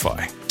high-speed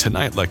Wi-Fi.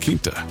 Tonight, La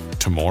Quinta.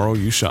 Tomorrow,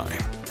 you shine.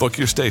 Book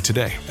your stay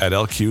today at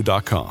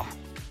lq.com.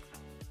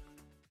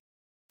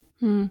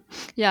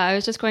 Yeah, I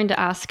was just going to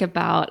ask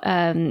about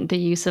the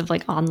use of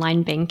like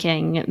online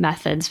banking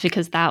methods,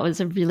 because that was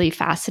a really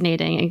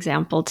fascinating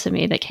example to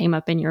me that came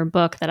up in your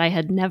book that I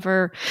had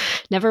never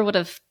would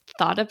have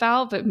thought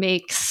about, but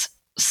makes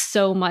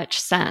so much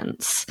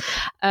sense.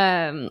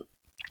 So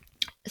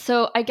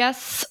I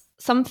guess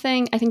I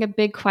think a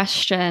big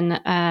question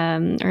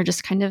or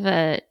just kind of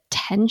a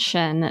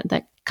tension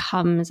that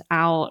comes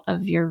out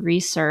of your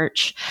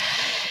research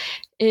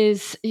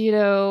is,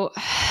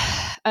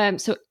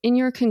 so in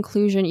your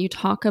conclusion, you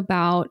talk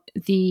about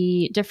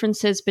the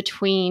differences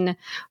between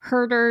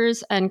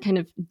herders and kind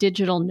of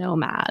digital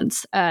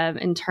nomads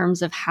in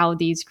terms of how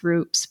these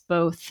groups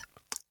both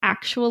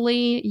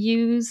actually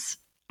use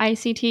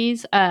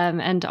ICTs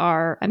and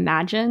are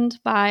imagined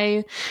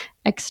by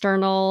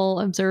external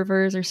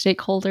observers or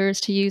stakeholders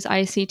to use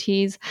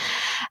ICTs.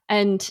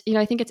 And,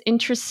 I think it's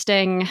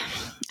interesting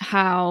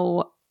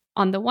how,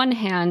 on the one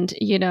hand,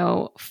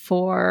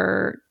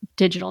 for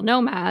digital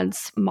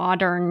nomads,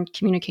 modern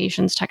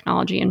communications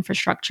technology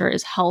infrastructure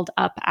is held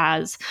up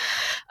as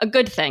a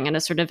good thing and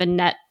a sort of a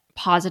net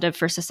positive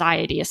for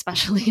society,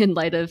 especially in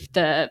light of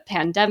the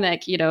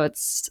pandemic.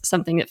 It's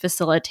something that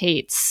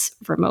facilitates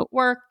remote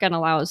work and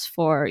allows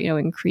for,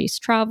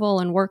 increased travel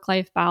and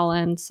work-life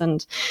balance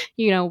and,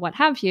 what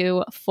have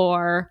you,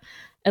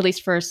 at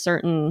least for a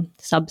certain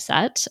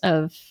subset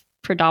of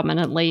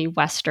predominantly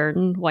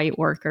Western white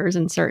workers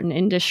in certain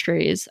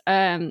industries.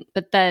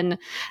 But then,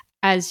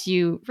 as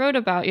you wrote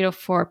about,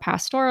 for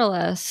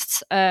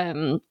pastoralists,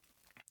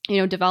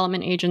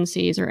 development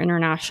agencies or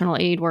international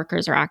aid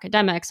workers or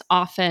academics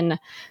often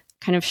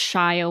kind of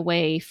shy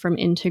away from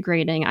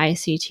integrating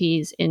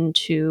ICTs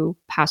into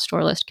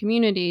pastoralist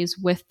communities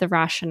with the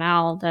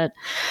rationale that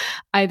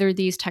either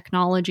these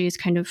technologies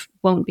kind of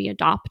won't be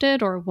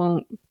adopted or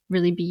won't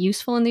really be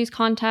useful in these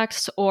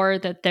contexts, or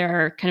that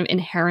they're kind of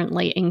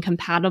inherently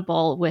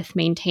incompatible with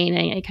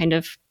maintaining a kind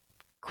of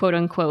quote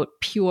unquote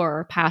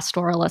pure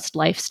pastoralist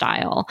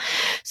lifestyle.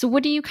 So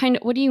what do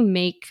you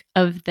make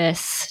of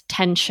this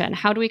tension?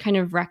 How do we kind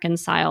of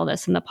reconcile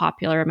this in the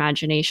popular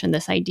imagination,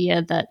 this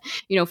idea that,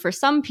 for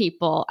some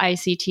people,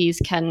 ICTs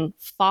can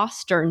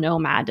foster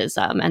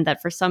nomadism, and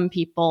that for some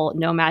people,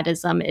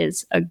 nomadism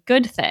is a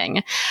good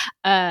thing,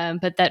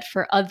 but that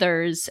for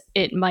others,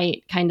 it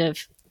might kind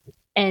of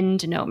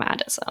end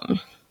nomadism?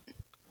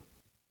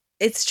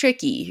 It's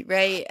tricky,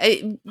 right?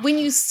 When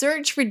you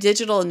search for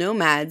digital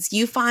nomads,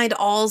 you find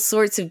all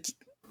sorts of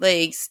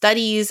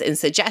studies and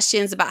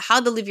suggestions about how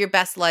to live your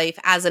best life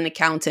as an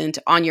accountant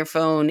on your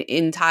phone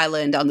in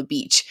Thailand on the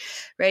beach,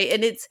 right?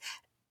 And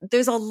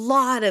there's a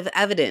lot of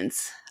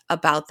evidence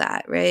about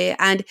that, right?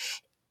 And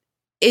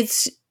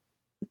it's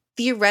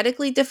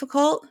theoretically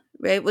difficult,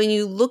 right? When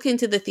you look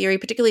into the theory,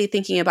 particularly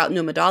thinking about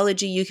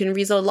nomadology, you can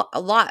read a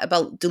lot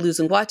about Deleuze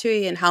and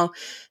Guattari and how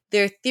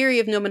their theory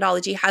of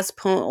nomadology has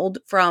pulled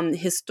from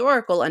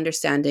historical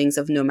understandings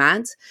of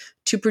nomads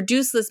to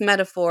produce this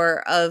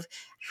metaphor of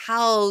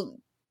how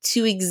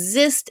to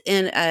exist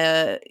in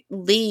a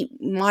late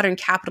modern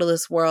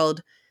capitalist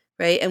world,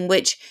 right, in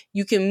which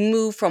you can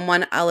move from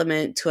one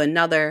element to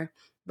another,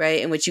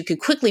 right, in which you can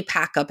quickly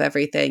pack up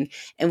everything,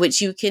 in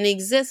which you can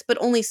exist, but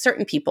only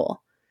certain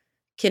people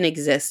can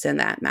exist in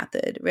that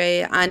method,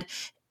 right? And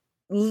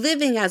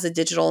living as a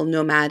digital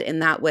nomad in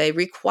that way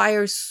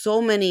requires so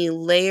many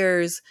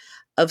layers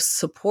of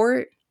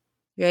support,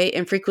 right?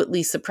 And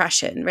frequently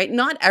suppression, right?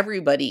 Not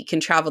everybody can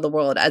travel the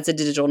world as a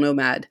digital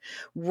nomad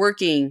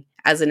working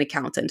as an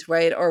accountant,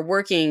 right? Or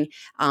working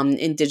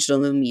in digital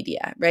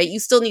media, right? You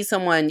still need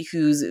someone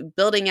who's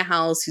building a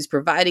house, who's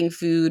providing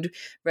food,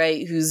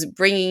 right? Who's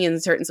bringing in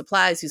certain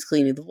supplies, who's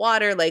cleaning the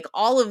water.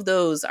 All of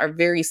those are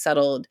very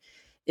settled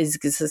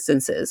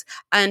existences.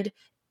 And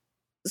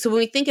so when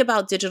we think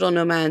about digital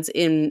nomads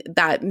in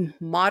that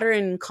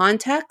modern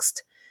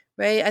context,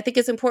 right, I think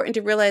it's important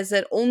to realize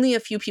that only a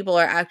few people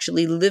are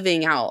actually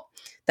living out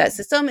that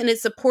system, and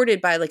it's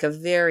supported by a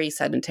very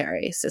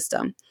sedentary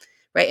system,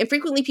 right? And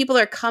frequently people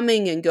are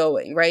coming and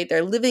going, right?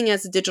 They're living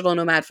as a digital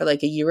nomad for a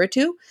year or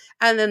two,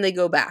 and then they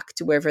go back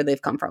to wherever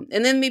they've come from.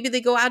 And then maybe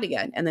they go out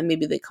again, and then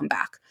maybe they come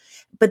back.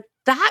 But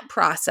that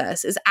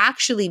process is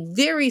actually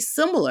very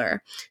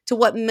similar to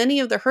what many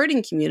of the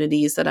herding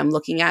communities that I'm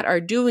looking at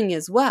are doing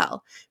as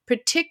well,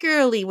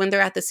 particularly when they're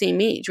at the same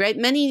age, right?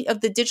 Many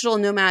of the digital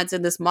nomads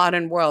in this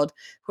modern world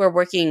who are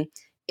working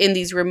in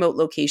these remote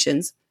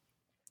locations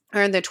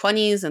are in their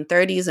 20s and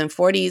 30s and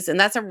 40s, and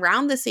that's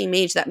around the same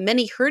age that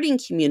many herding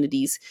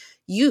communities'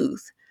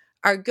 youth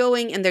are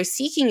going and they're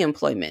seeking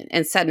employment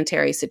in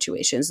sedentary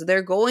situations.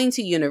 They're going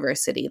to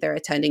university, they're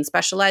attending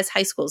specialized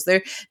high schools,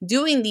 they're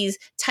doing these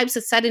types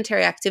of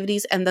sedentary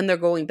activities, and then they're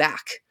going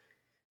back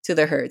to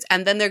their herds,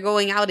 and then they're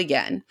going out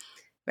again,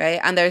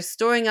 right? And they're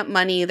storing up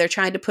money, they're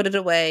trying to put it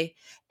away.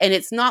 And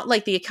it's not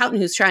like the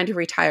accountant who's trying to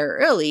retire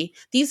early.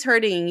 These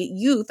herding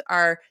youth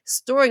are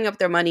storing up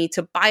their money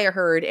to buy a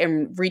herd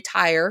and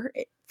retire,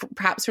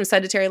 perhaps from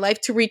sedentary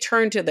life, to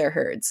return to their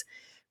herds.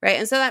 Right.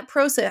 And so that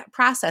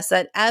process,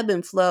 that ebb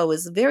and flow,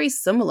 is very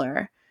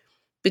similar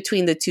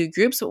between the two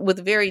groups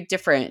with very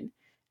different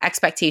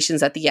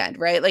expectations at the end,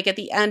 right? At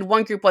the end,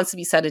 one group wants to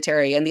be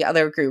sedentary and the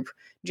other group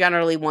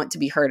generally want to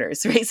be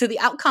herders, right? So the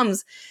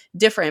outcome's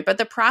different, but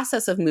the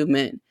process of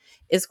movement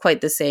is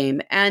quite the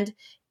same. And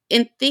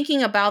in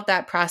thinking about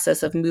that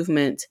process of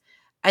movement,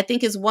 I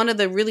think is one of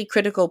the really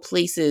critical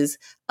places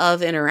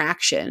of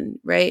interaction,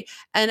 right?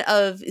 And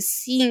of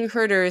seeing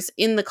herders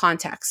in the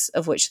context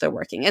of which they're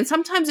working. And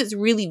sometimes it's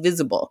really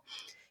visible.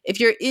 If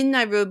you're in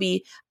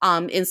Nairobi,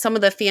 in some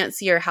of the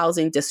fancier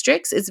housing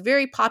districts, it's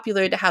very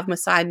popular to have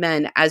Maasai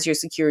men as your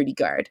security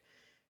guard,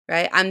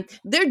 right? And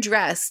they're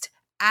dressed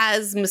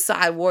as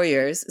Maasai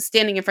warriors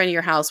standing in front of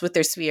your house with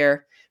their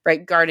spear,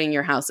 right, guarding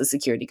your house as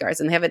security guards.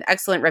 And they have an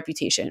excellent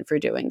reputation for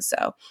doing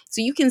so. So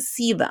you can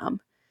see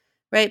them.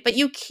 right? But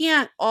you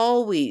can't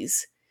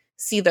always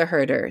see the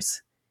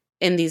herders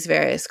in these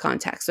various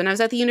contexts. When I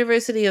was at the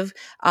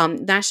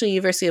National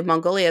University of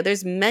Mongolia,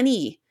 there's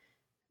many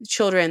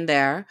children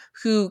there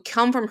who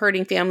come from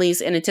herding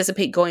families and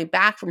anticipate going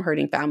back from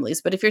herding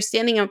families. But if you're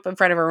standing up in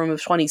front of a room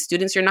of 20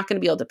 students, you're not going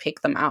to be able to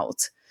pick them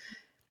out,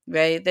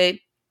 right?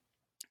 They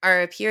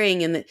are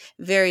appearing in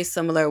very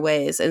similar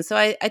ways. And so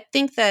I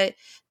think that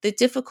the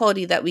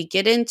difficulty that we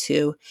get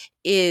into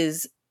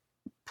is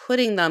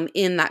putting them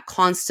in that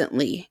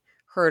constantly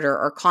herder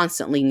or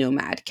constantly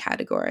nomad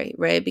category,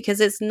 right? Because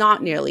it's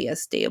not nearly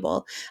as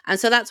stable. And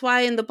so that's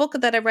why in the book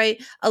that I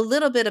write a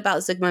little bit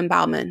about Zygmunt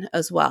Bauman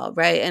as well,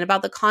 right? And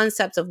about the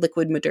concept of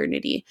liquid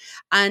modernity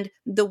and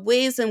the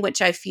ways in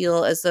which I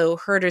feel as though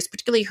herders,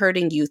 particularly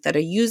herding youth that are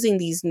using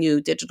these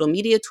new digital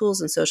media tools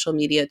and social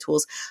media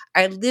tools,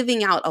 are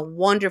living out a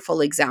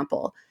wonderful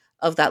example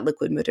of that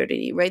liquid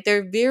modernity, right?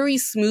 They're very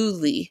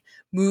smoothly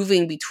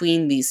moving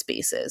between these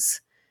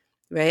spaces,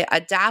 right?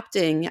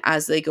 Adapting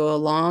as they go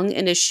along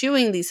and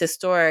eschewing these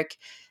historic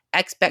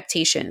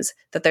expectations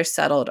that they're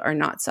settled or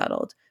not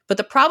settled. But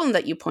the problem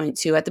that you point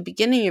to at the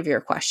beginning of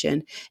your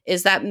question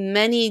is that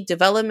many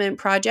development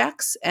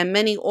projects and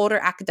many older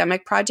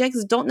academic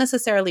projects don't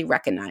necessarily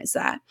recognize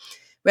that,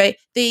 right?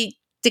 They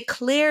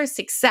declare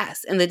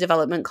success in the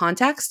development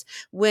context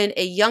when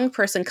a young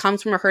person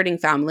comes from a herding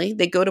family,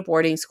 they go to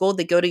boarding school,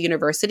 they go to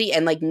university,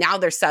 and like now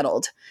they're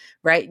settled,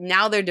 right?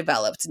 Now they're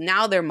developed,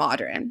 now they're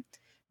modern.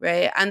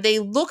 Right. And they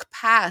look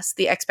past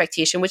the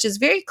expectation, which is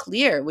very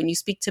clear when you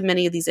speak to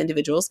many of these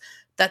individuals,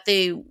 that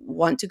they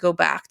want to go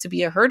back to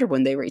be a herder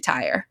when they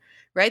retire,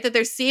 right? That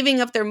they're saving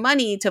up their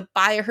money to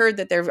buy a herd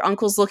that their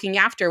uncle's looking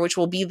after, which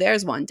will be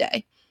theirs one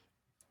day,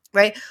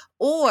 right?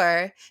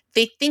 Or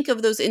they think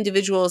of those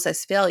individuals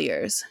as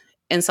failures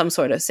in some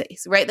sort of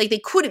sense, right? Like they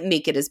couldn't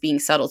make it as being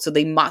settled, so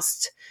they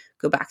must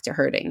go back to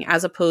herding,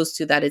 as opposed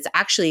to that it's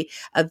actually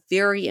a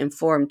very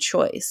informed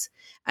choice.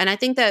 And I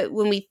think that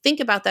when we think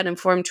about that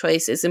informed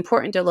choice, it's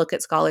important to look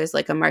at scholars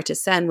like Amartya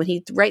Sen when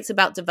he writes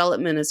about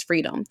development as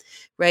freedom,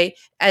 right?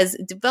 As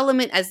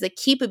development as the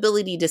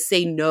capability to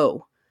say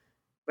no,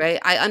 right?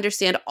 I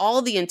understand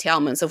all the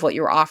entailments of what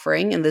you're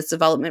offering in this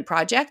development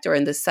project or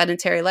in this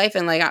sedentary life,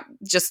 and like, I'm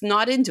just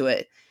not into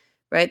it,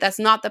 right? That's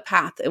not the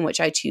path in which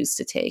I choose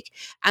to take.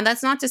 And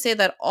that's not to say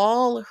that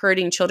all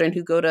herding children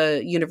who go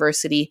to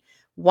university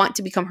want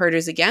to become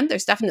herders again.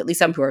 There's definitely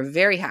some who are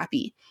very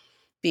happy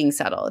being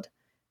settled,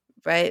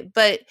 right?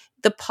 But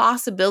the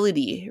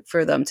possibility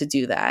for them to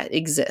do that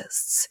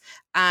exists.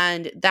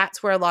 And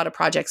that's where a lot of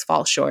projects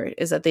fall short,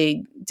 is that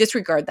they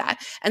disregard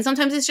that. And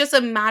sometimes it's just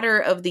a matter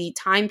of the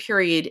time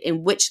period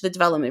in which the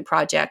development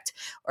project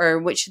or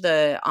which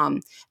the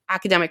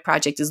academic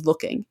project is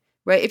looking,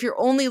 right? If you're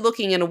only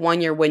looking in a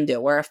 1-year window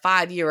or a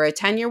 5-year or a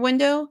 10-year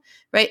window,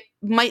 right,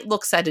 might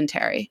look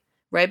sedentary,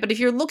 right? But if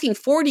you're looking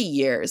 40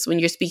 years when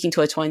you're speaking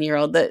to a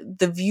 20-year-old,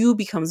 the view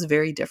becomes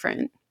very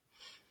different.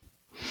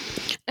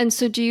 And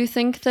so do you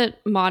think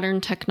that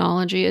modern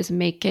technology is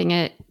making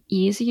it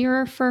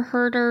easier for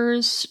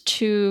herders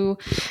to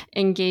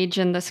engage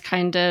in this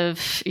kind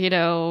of,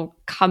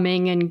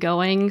 coming and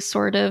going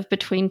sort of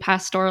between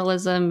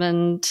pastoralism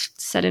and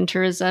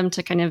sedentarism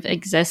to kind of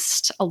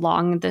exist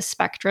along this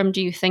spectrum?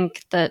 Do you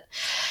think that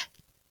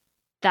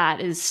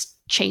that is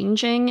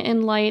changing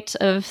in light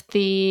of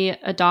the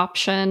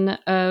adoption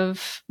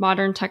of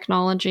modern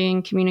technology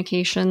and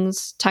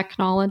communications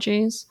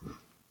technologies?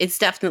 It's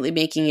definitely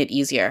making it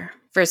easier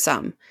for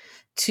some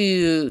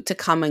to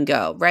come and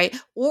go, right?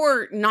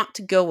 Or not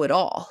to go at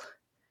all,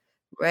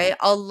 right?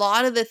 A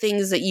lot of the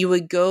things that you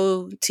would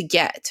go to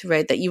get,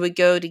 right, that you would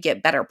go to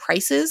get better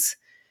prices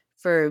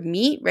for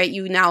meat, right?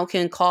 You now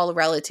can call a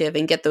relative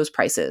and get those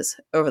prices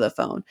over the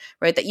phone,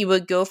 right? That you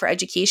would go for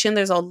education.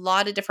 There's a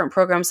lot of different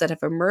programs that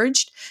have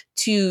emerged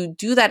to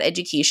do that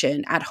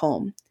education at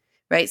home,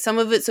 right? Some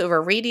of it's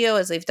over radio,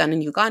 as they've done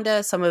in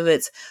Uganda. Some of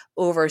it's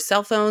over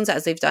cell phones,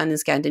 as they've done in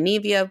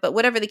Scandinavia. But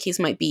whatever the case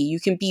might be, you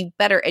can be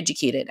better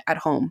educated at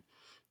home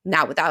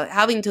now without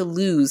having to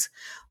lose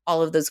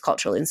all of those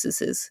cultural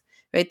instances,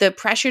 right? The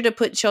pressure to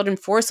put children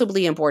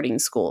forcibly in boarding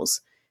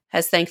schools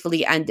has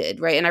thankfully ended,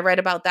 right? And I read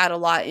about that a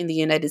lot in the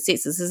United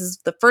States. This is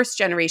the first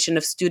generation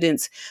of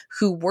students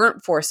who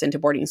weren't forced into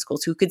boarding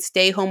schools, who could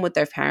stay home with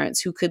their parents,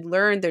 who could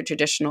learn their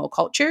traditional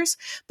cultures,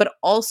 but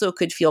also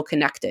could feel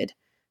connected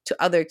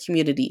to other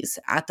communities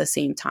at the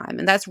same time.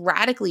 And that's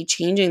radically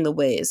changing the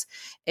ways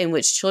in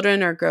which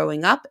children are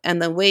growing up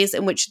and the ways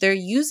in which they're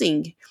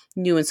using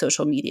new and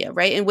social media,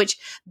 right? In which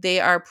they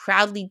are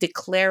proudly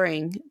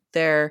declaring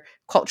their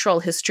cultural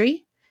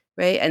history,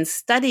 right? And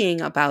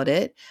studying about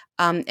it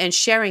and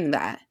sharing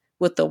that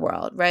with the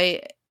world,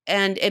 right?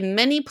 And in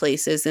many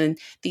places in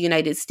the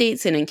United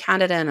States and in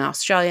Canada and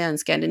Australia and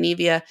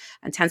Scandinavia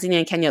and Tanzania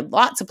and Kenya,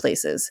 lots of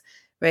places,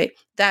 right,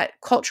 that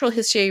cultural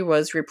history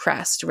was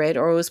repressed, right,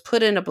 or was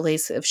put in a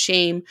place of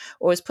shame,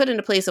 or was put in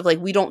a place of like,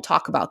 we don't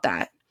talk about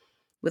that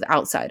with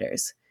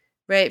outsiders,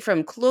 right?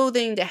 From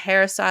clothing to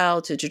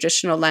hairstyle to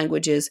traditional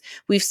languages,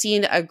 we've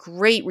seen a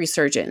great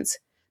resurgence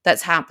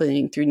that's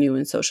happening through new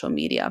and social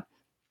media.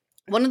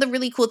 one of the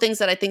really cool things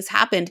that I think's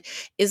happened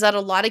is that a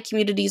lot of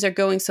communities are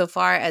going so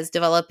far as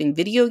developing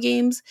video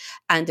games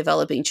and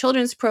developing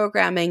children's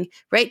programming,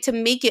 right, to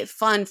make it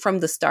fun from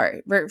the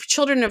start for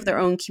children of their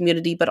own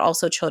community, but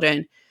also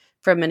children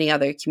from many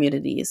other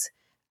communities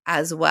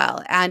as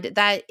well. And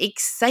that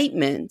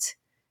excitement,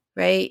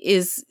 right,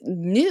 is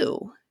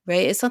new,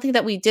 right? It's something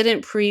that we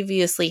didn't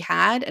previously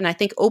had, and I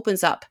think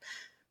opens up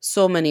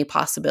so many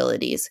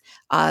possibilities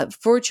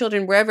for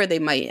children wherever they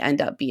might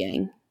end up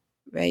being,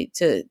 right?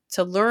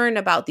 To learn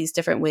about these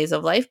different ways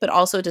of life, but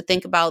also to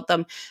think about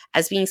them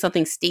as being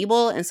something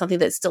stable and something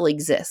that still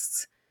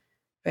exists,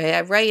 right?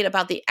 I write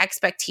about the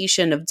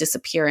expectation of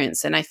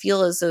disappearance, and I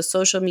feel as though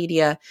social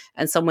media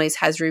in some ways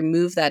has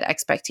removed that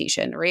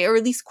expectation, right? Or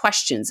at least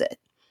questions it.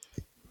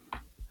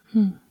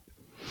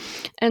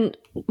 And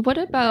what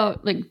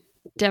about like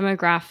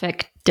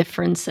demographic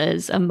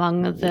differences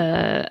among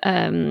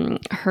the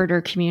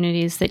herder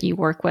communities that you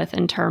work with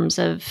in terms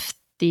of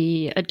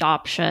the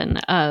adoption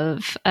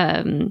of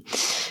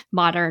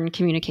modern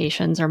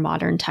communications or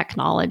modern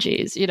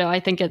technologies? I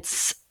think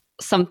it's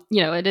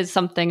it is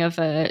something of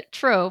a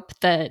trope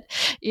that,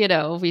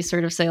 we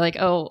sort of say like,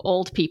 oh,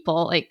 old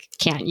people like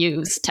can't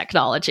use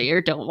technology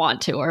or don't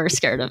want to or are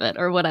scared of it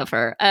or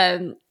whatever.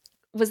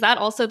 Was that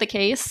also the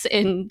case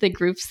in the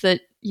groups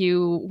that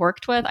you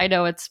worked with? I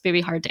know it's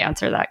maybe hard to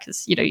answer that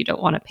because, you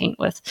don't want to paint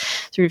with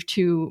sort of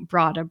too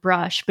broad a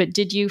brush, but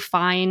did you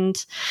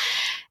find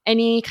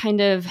any kind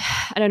of,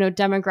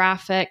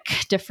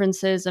 demographic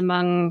differences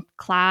among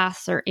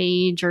class or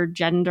age or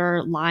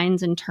gender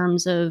lines in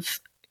terms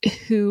of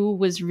who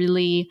was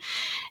really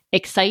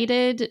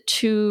excited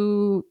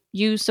to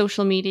use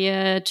social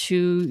media,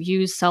 to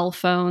use cell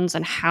phones,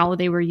 and how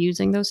they were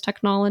using those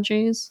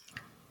technologies?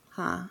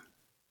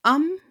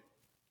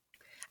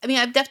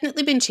 I've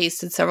definitely been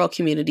chased in several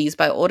communities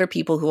by older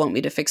people who want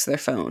me to fix their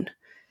phone.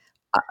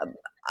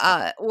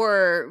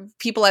 Or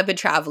people I've been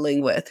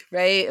traveling with,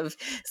 right? If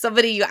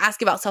somebody you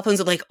ask about cell phones,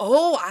 are like,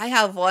 oh, I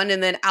have one.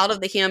 And then out of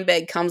the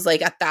handbag comes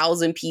like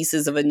 1,000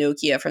 pieces of a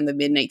Nokia from the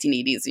mid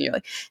 1980s. And you're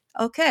like,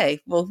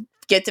 okay, we'll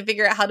get to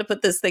figure out how to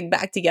put this thing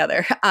back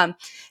together.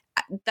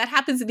 That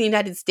happens in the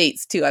United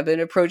States too. I've been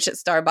approached at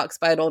Starbucks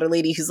by an older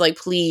lady who's like,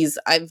 please,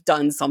 I've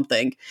done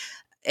something.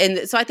 And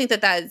so I think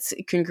that that's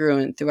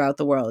congruent throughout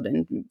the world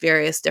in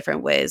various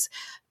different ways.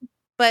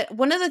 But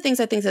one of the things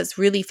I think that's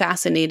really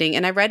fascinating,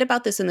 and I write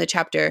about this in the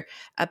chapter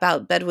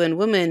about Bedouin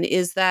women,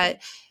 is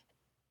that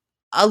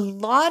a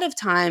lot of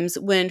times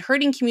when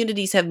herding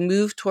communities have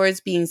moved towards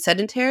being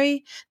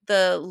sedentary,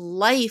 the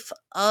life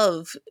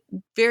of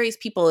various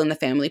people in the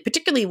family,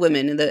 particularly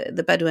women in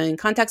the Bedouin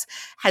context,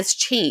 has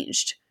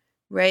changed.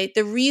 Right?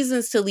 The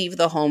reasons to leave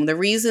the home, the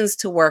reasons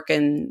to work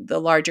in the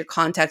larger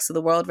context of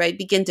the world, right,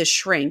 begin to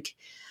shrink.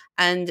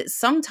 And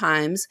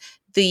sometimes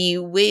the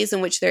ways in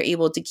which they're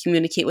able to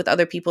communicate with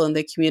other people in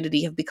their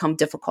community have become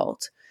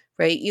difficult,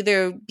 right?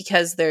 Either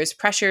because there's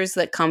pressures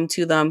that come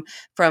to them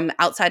from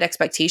outside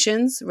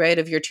expectations, right,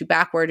 of you're too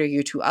backward or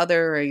you're too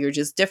other or you're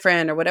just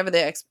different or whatever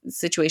the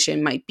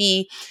situation might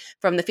be,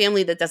 from the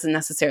family that doesn't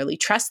necessarily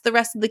trust the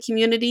rest of the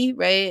community,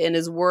 right, and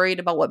is worried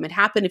about what might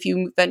happen if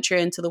you venture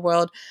into the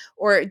world,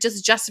 or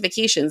just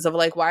justifications of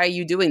like, why are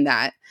you doing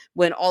that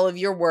when all of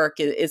your work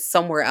is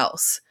somewhere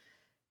else,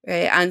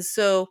 right? And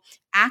so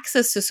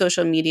access to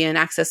social media and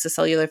access to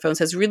cellular phones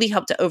has really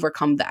helped to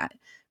overcome that,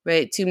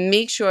 right? To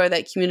make sure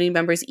that community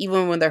members,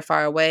 even when they're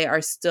far away,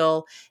 are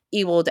still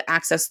able to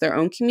access their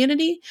own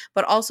community,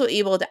 but also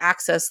able to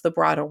access the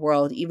broader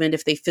world, even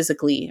if they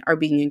physically are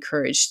being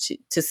encouraged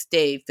to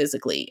stay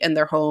physically in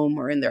their home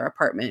or in their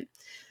apartment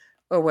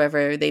or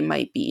wherever they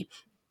might be.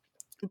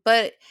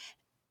 But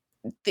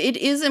it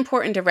is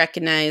important to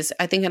recognize,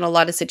 I think in a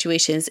lot of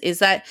situations, is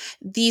that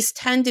these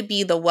tend to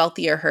be the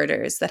wealthier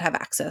herders that have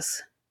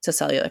access to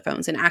cellular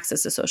phones and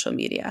access to social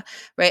media,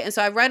 right? And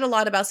so I write a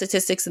lot about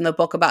statistics in the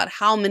book about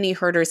how many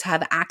herders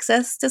have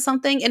access to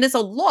something, and it's a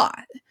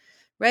lot,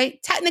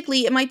 right?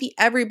 Technically, it might be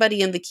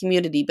everybody in the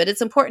community, but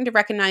it's important to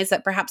recognize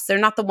that perhaps they're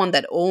not the one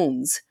that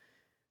owns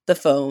the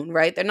phone,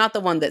 right? They're not the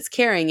one that's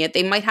carrying it.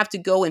 They might have to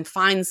go and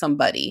find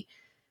somebody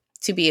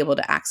to be able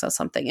to access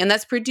something. And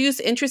that's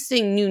produced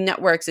interesting new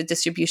networks of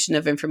distribution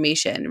of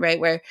information, right?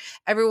 Where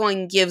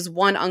everyone gives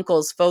one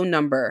uncle's phone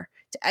number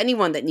to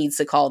anyone that needs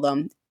to call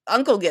them.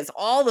 Uncle gets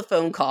all the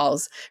phone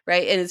calls,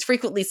 right? And it's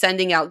frequently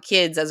sending out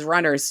kids as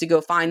runners to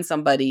go find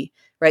somebody,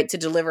 right? To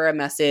deliver a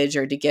message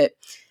or to get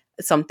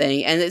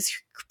something. And it's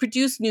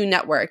produced new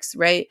networks,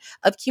 right?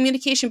 Of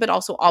communication, but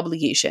also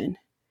obligation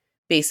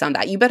based on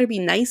that. You better be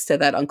nice to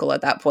that uncle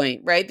at that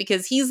point, right?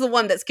 Because he's the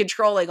one that's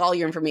controlling all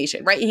your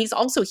information, right? And he's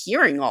also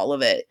hearing all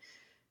of it,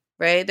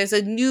 right? There's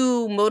a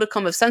new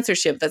modicum of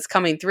censorship that's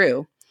coming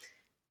through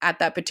at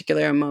that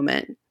particular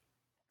moment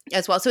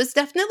as well. So it's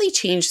definitely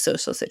changed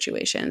social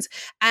situations.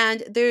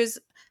 And there's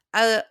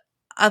a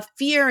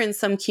fear in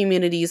some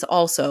communities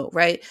also,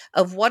 right?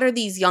 Of what are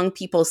these young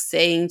people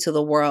saying to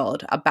the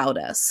world about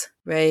us,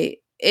 right?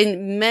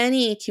 In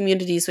many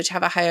communities which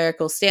have a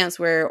hierarchical stance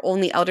where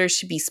only elders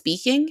should be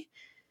speaking,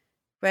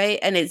 right?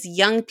 And it's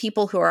young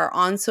people who are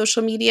on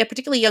social media,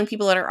 particularly young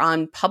people that are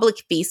on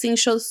public-facing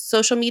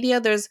social media.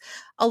 There's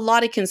a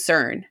lot of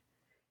concern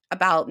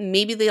about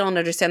maybe they don't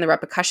understand the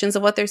repercussions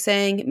of what they're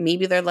saying.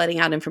 Maybe they're letting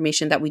out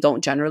information that we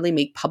don't generally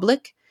make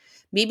public.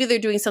 Maybe they're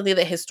doing something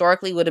that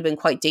historically would have been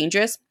quite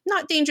dangerous.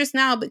 Not dangerous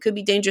now, but could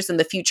be dangerous in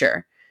the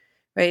future,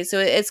 right? So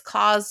it's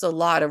caused a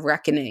lot of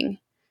reckoning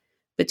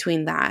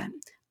between that.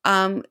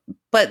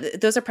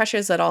 But those are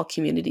pressures that all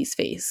communities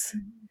face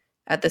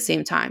at the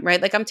same time,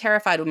 right? Like I'm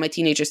terrified when my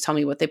teenagers tell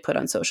me what they put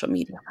on social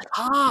media. I'm like,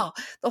 oh,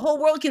 the whole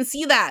world can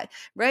see that,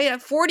 right?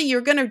 At 40,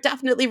 you're going to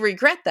definitely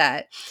regret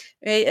that,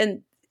 right?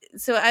 And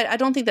so I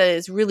don't think that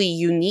it's really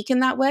unique in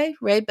that way,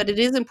 right? But it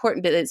is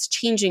important that it's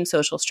changing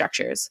social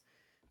structures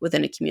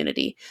within a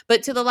community.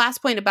 But to the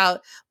last point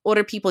about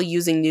older people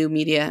using new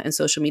media and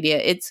social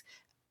media,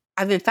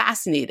 I've been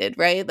fascinated,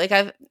 right? Like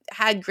I've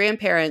had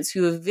grandparents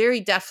who have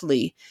very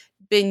deftly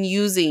been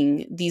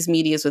using these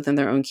medias within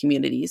their own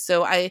communities.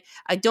 So I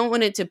don't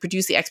want it to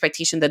produce the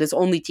expectation that it's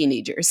only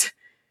teenagers,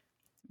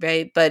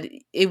 right? But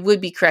it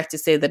would be correct to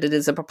say that it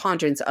is a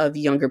preponderance of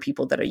younger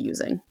people that are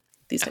using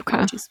these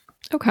technologies.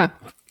 Okay.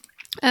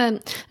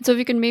 So if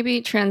you can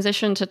maybe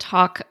transition to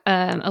talk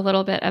a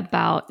little bit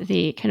about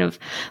the kind of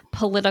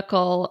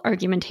political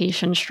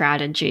argumentation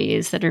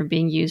strategies that are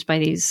being used by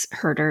these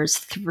herders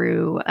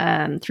through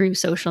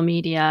social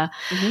media,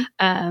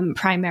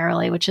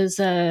 primarily, which is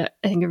I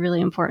think a really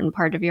important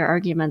part of your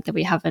argument that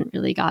we haven't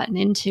really gotten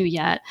into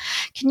yet.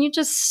 Can you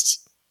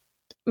just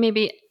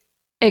maybe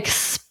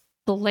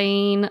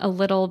explain a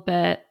little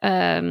bit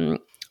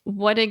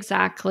what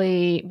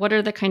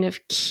are the kind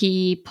of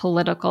key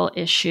political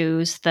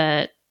issues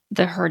that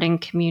the herding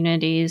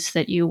communities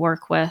that you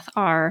work with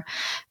are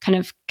kind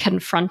of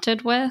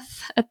confronted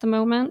with at the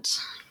moment?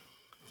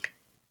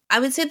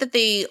 I would say that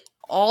they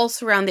all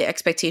surround the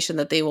expectation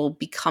that they will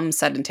become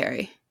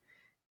sedentary,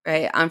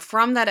 right? And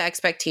from that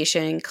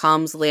expectation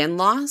comes land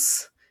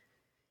loss,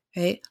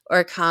 right?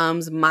 Or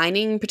comes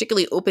mining,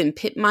 particularly open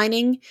pit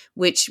mining,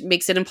 which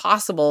makes it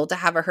impossible to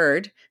have a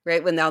herd,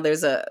 right? When now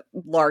there's a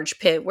large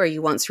pit where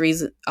you once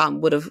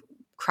would have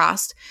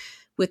crossed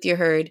with your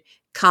herd,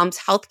 comes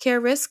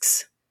healthcare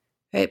risks,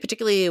 right?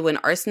 Particularly when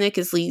arsenic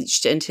is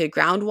leached into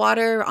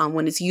groundwater,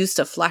 when it's used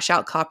to flush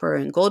out copper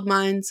and gold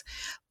mines,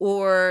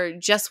 or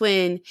just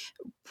when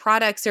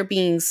products are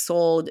being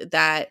sold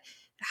that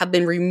have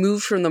been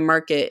removed from the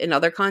market in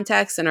other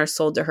contexts and are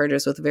sold to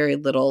herders with very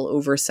little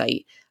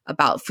oversight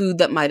about food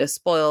that might have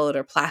spoiled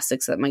or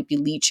plastics that might be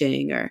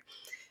leaching or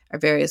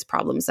various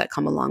problems that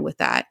come along with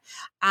that.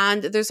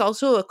 And there's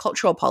also a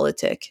cultural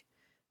politic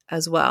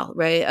as well,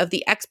 right? Of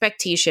the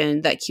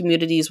expectation that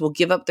communities will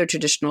give up their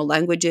traditional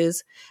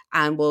languages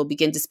and will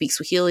begin to speak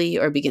Swahili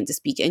or begin to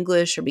speak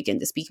English or begin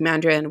to speak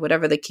Mandarin,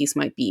 whatever the case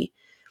might be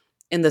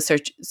in the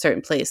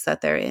certain place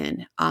that they're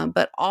in.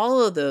 But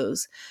all of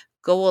those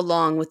go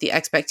along with the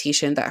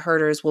expectation that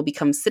herders will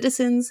become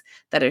citizens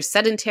that are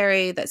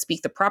sedentary, that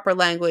speak the proper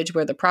language,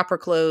 wear the proper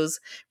clothes,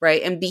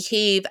 right, and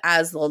behave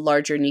as the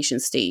larger nation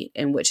state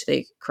in which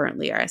they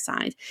currently are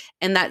assigned.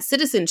 And that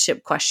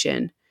citizenship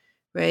question,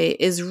 right,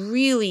 is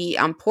really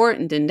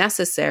important and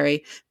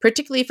necessary,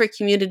 particularly for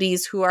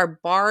communities who are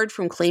barred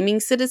from claiming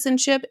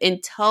citizenship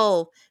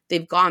until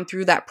they've gone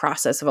through that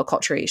process of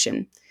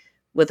acculturation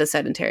with a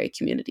sedentary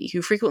community,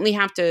 who frequently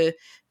have to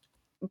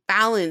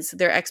balance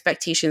their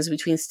expectations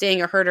between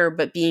staying a herder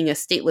but being a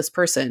stateless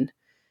person,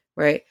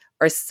 right?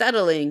 Or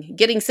settling,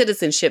 getting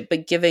citizenship,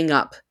 but giving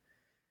up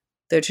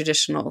their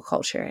traditional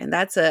culture. And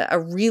that's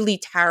a really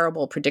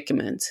terrible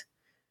predicament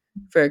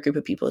for a group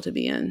of people to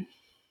be in.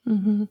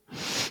 Mm-hmm.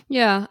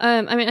 Yeah.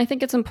 I mean, I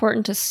think it's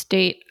important to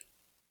state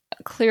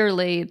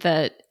clearly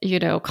that,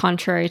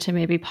 contrary to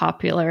maybe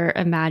popular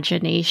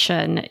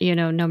imagination,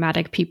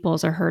 nomadic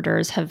peoples or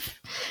herders have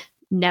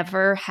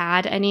never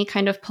had any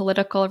kind of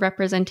political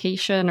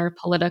representation or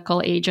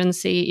political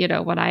agency.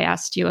 When I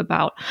asked you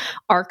about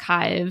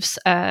archives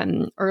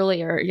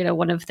earlier,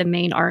 one of the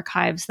main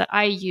archives that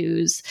I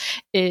use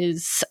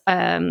is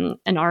an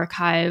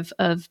archive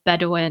of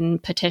Bedouin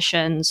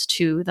petitions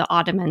to the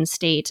Ottoman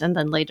state and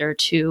then later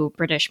to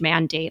British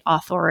Mandate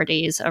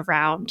authorities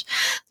around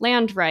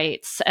land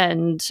rights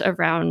and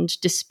around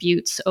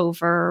disputes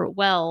over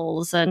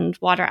wells and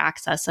water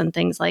access and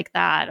things like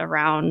that,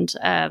 around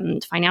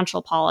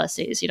financial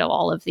policy.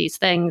 All of these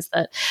things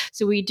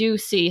so we do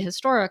see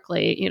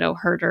historically,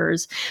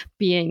 herders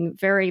being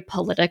very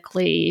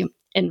politically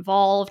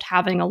involved,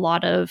 having a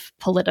lot of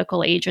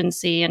political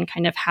agency and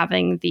kind of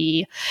having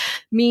the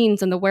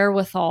means and the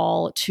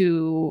wherewithal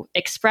to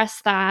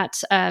express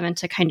that and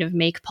to kind of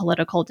make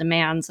political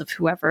demands of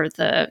whoever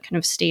the kind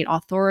of state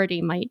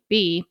authority might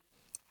be.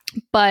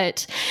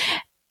 But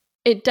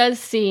it does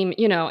seem,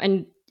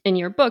 and in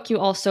your book, you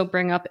also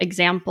bring up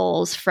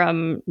examples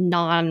from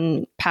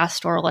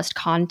non-pastoralist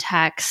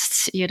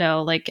contexts,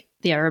 like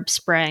the Arab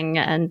Spring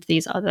and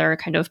these other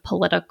kind of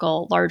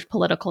large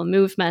political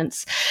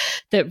movements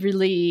that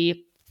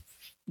really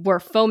were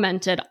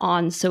fomented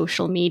on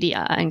social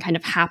media and kind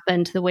of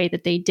happened the way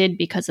that they did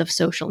because of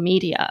social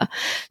media.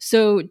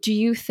 So do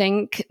you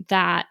think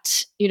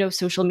that,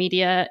 social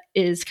media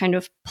is kind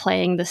of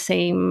playing the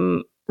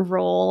same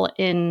role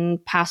in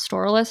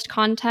pastoralist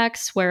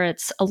contexts where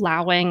it's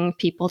allowing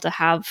people to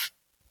have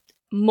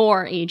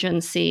more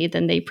agency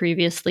than they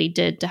previously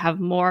did, to have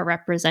more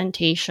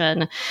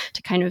representation,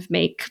 to kind of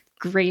make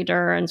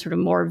greater and sort of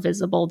more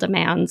visible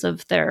demands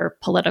of their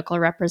political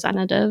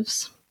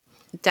representatives?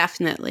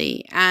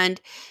 Definitely. And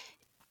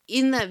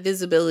in that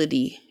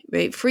visibility,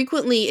 right,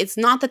 frequently it's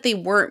not that they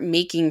weren't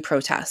making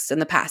protests in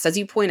the past. As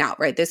you point out,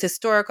 right, there's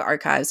historical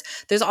archives.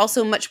 There's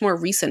also much more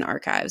recent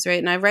archives, right?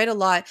 And I write a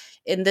lot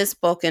in this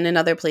book and in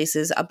other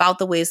places about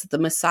the ways that the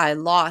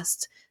Maasai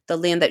lost the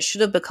land that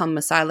should have become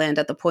Maasai land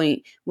at the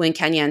point when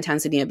Kenya and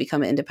Tanzania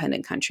become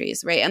independent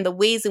countries, right? And the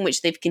ways in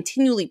which they've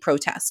continually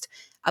protest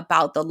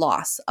about the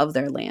loss of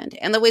their land,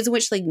 and the ways in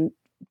which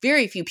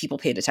very few people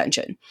paid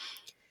attention,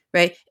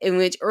 right? In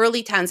which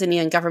early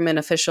Tanzanian government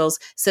officials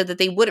said that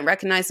they wouldn't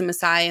recognize the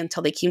Maasai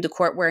until they came to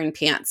court wearing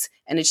pants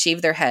and had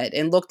shaved their head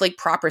and looked like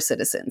proper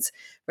citizens,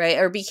 right?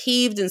 Or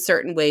behaved in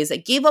certain ways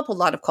that gave up a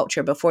lot of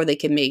culture before they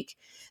could make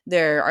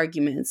their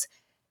arguments.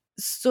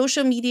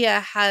 Social media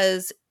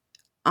has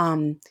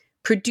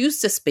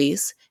produced a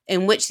space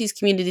in which these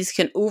communities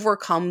can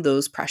overcome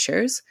those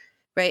pressures,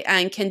 right?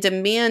 And can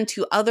demand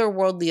to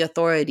otherworldly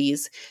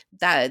authorities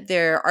that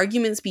their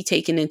arguments be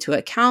taken into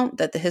account,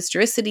 that the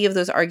historicity of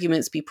those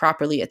arguments be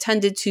properly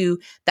attended to,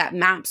 that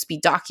maps be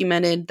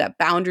documented, that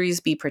boundaries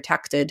be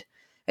protected.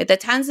 Right? The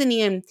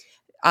Tanzanian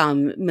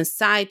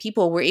Maasai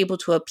people were able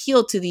to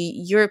appeal to the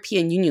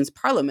European Union's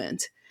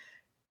parliament,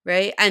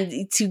 right?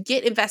 And to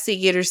get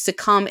investigators to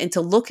come and to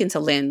look into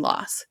land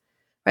loss.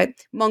 Right?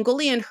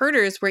 Mongolian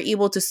herders were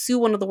able to sue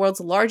one of the world's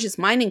largest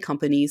mining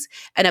companies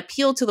and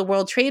appeal to the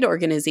World Trade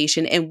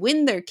Organization and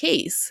win their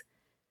case,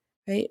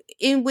 right?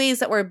 In ways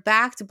that were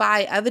backed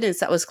by evidence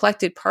that was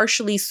collected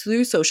partially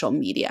through social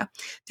media,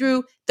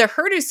 through the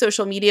herders'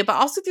 social media, but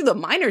also through the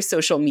miners'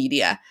 social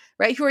media,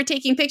 right? Who are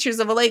taking pictures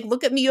of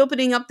look at me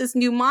opening up this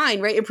new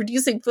mine, right? And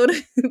producing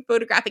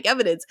photographic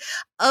evidence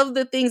of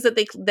the things that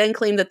they then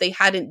claim that they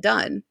hadn't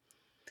done.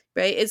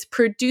 Right? It's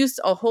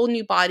produced a whole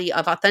new body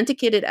of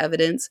authenticated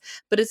evidence,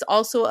 but it's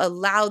also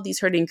allowed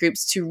these herding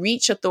groups to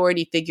reach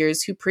authority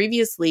figures who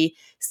previously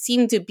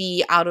seemed to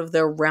be out of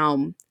their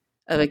realm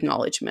of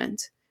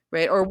acknowledgement,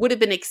 right? Or would have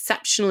been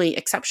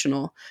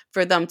exceptional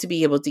for them to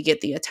be able to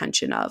get the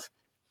attention of.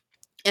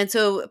 And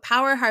so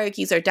power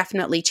hierarchies are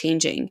definitely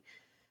changing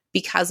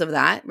because of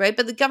that, right?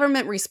 But the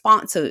government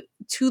response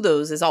to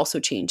those is also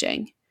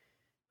changing,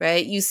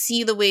 right? You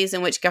see the ways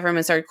in which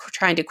governments are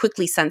trying to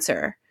quickly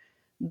censor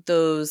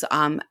those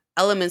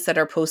elements that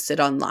are posted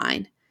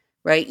online,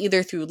 right?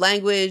 Either through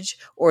language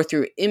or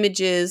through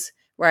images,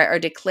 right? Or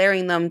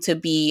declaring them to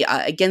be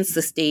against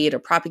the state or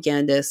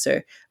propagandists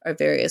or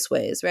various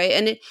ways, right?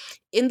 And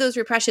in those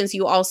repressions,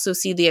 you also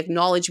see the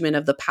acknowledgement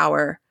of the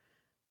power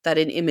that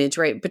an image,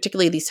 right?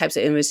 Particularly these types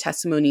of image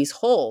testimonies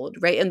hold,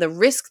 right? And the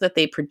risk that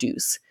they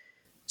produce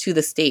to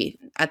the state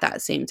at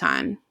that same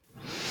time.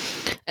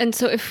 And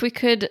so if we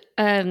could,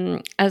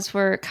 as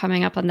we're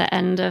coming up on the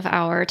end of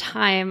our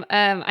time,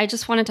 I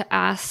just wanted to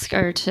ask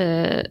or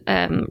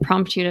to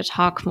prompt you to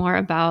talk more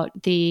about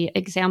the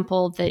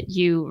example that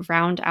you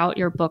round out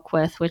your book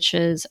with, which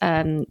is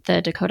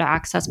the Dakota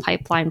Access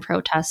Pipeline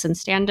protests in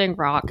Standing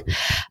Rock,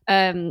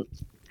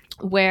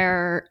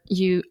 where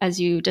you, as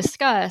you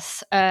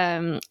discuss,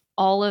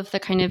 all of the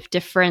kind of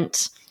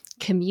different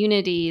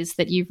communities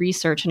that you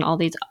research in all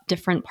these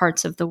different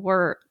parts of the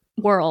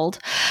world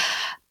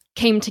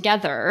came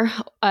together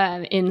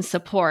in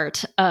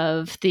support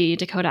of the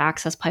Dakota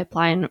Access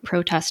Pipeline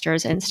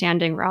protesters in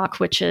Standing Rock,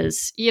 which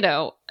is,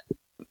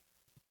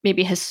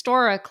 maybe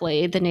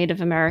historically the Native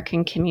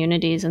American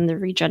communities in the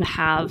region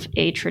have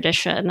a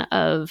tradition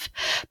of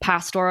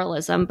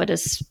pastoralism, but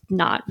is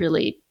not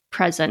really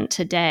present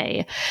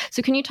today.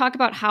 So can you talk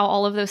about how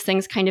all of those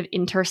things kind of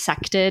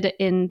intersected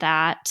in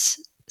that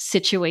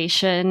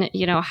situation,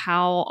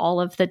 how all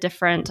of the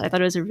different, I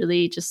thought it was a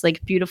really just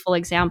beautiful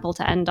example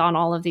to end on,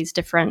 all of these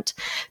different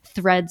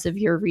threads of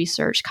your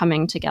research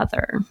coming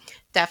together.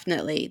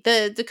 Definitely.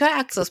 The Dakota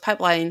Access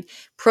Pipeline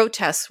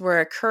protests were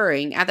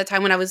occurring at the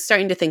time when I was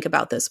starting to think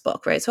about this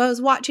book, right? So I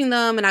was watching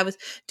them and I was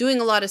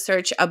doing a lot of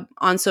search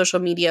on social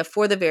media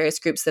for the various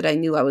groups that I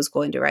knew I was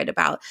going to write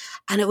about.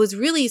 And it was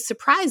really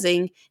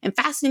surprising and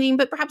fascinating,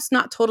 but perhaps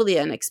not totally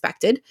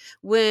unexpected,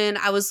 when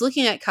I was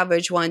looking at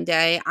coverage one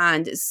day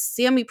and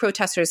Sami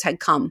protesters had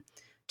come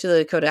to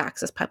the Dakota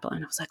Access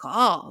Pipeline. I was like,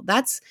 oh,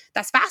 that's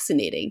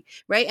fascinating,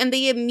 right? And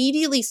they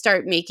immediately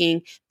start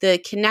making the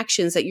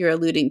connections that you're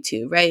alluding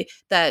to, right?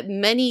 That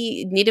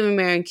many Native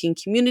American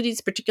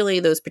communities, particularly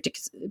those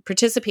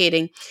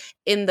participating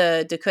in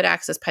the Dakota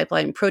Access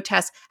Pipeline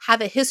protests, have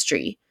a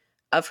history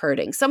of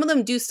herding. Some of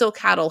them do still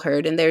cattle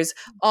herd, and there's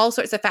all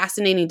sorts of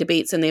fascinating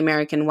debates in the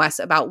American West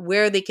about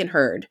where they can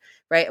herd,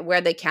 right?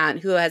 Where they can't,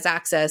 who has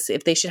access,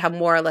 if they should have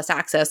more or less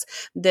access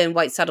than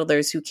white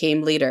settlers who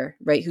came later,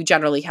 right? Who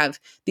generally have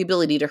the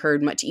ability to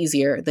herd much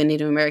easier than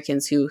Native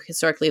Americans who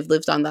historically have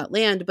lived on that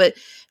land. But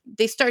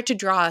they start to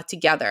draw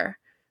together,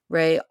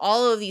 right?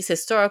 All of these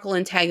historical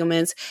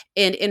entanglements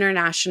and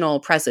international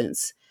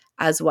presence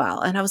as well.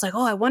 And I was like,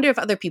 oh, I wonder if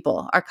other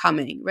people are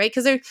coming, right?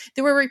 Because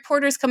there were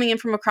reporters coming in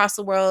from across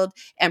the world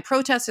and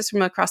protesters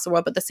from across the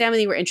world, but the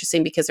Tsamana were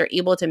interesting because they're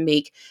able to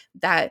make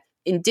that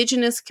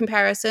indigenous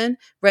comparison,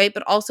 right?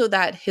 But also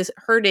that his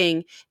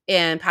herding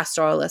and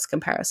pastoralist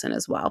comparison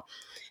as well.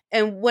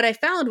 And what I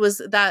found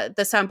was that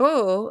the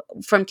Samburu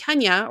from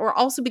Kenya were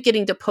also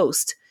beginning to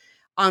post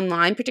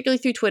online, particularly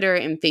through Twitter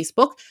and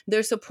Facebook,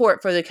 their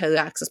support for the Dakota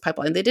Access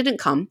Pipeline. They didn't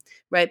come,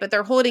 right? But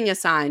they're holding a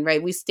sign,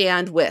 right? We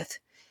stand with.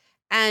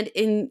 And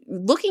in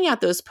looking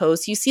at those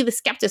posts, you see the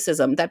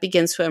skepticism that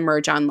begins to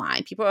emerge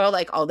online. People are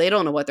like, oh, they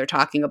don't know what they're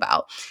talking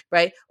about,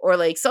 right? Or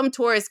like some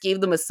tourist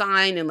gave them a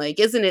sign and like,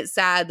 isn't it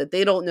sad that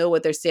they don't know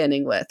what they're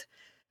standing with,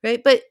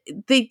 right? But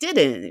they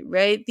didn't,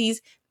 right?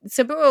 These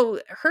Samburu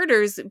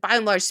herders, by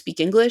and large, speak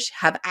English,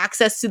 have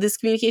access to this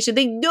communication.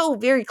 They know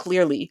very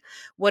clearly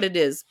what it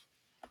is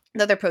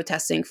that they're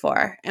protesting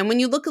for. And when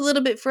you look a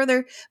little bit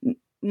further,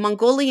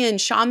 Mongolian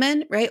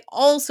shaman, right,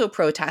 also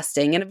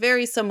protesting in a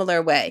very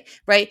similar way,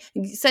 right,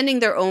 sending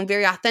their own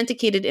very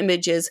authenticated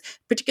images,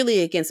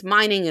 particularly against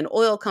mining and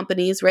oil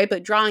companies, right,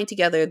 but drawing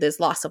together this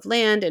loss of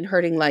land and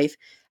herding life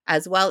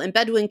as well. And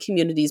Bedouin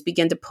communities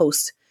begin to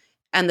post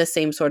in the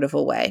same sort of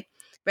a way,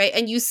 right?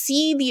 And you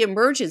see the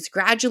emergence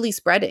gradually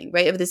spreading,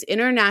 right, of this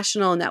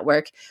international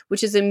network,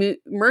 which is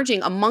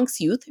emerging amongst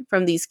youth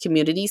from these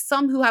communities,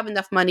 some who have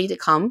enough money to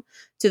come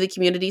to the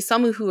community,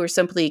 some who are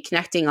simply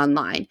connecting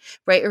online,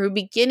 right, or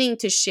beginning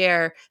to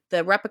share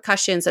the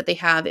repercussions that they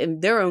have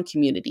in their own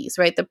communities,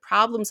 right, the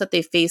problems that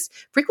they face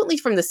frequently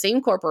from the same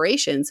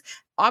corporations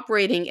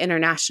operating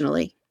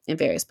internationally in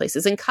various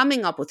places and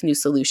coming up with new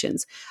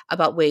solutions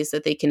about ways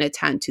that they can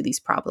attend to these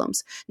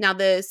problems. Now,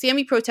 the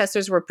Sami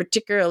protesters were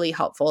particularly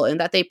helpful in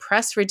that they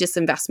pressed for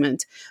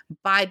disinvestment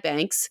by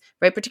banks,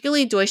 right,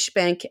 particularly Deutsche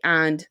Bank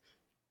and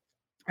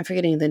I'm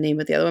forgetting the name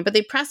of the other one, but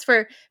they pressed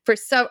for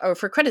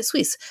Credit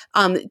Suisse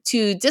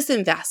to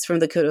disinvest from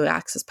the Dakota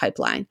Access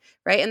Pipeline,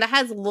 right? And that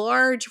has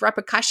large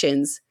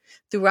repercussions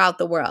throughout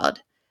the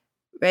world,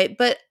 right?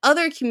 But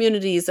other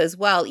communities as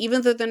well,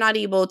 even though they're not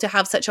able to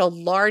have such a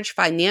large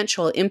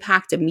financial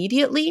impact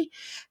immediately,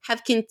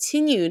 have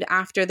continued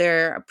after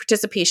their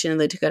participation in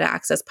the Dakota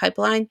Access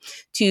Pipeline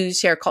to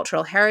share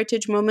cultural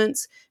heritage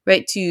moments,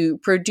 right? To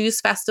produce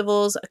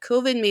festivals.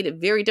 COVID made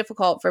it very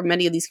difficult for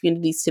many of these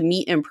communities to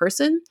meet in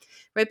person,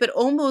 right? But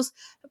almost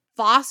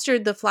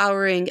fostered the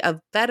flowering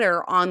of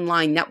better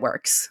online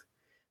networks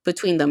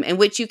between them, in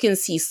which you can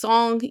see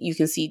song, you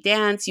can see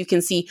dance, you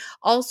can see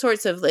all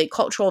sorts of like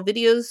cultural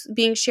videos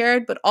being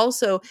shared, but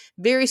also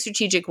very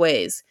strategic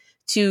ways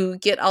to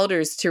get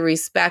elders to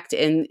respect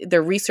in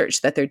the research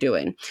that they're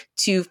doing,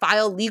 to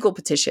file legal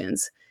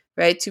petitions,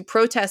 right, to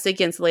protest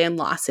against land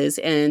losses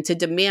and to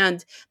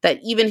demand that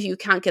even if you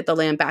can't get the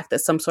land back, that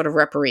some sort of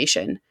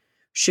reparation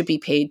should be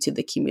paid to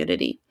the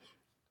community.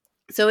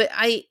 So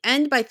I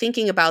end by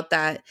thinking about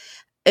that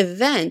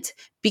event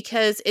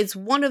because it's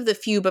one of the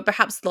few, but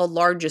perhaps the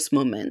largest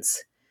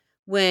moments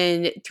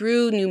when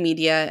through new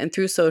media and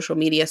through social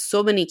media,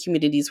 so many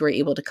communities were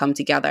able to come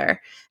together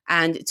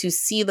and to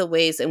see the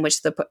ways in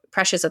which the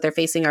pressures that they're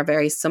facing are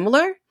very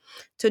similar,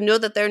 to know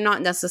that they're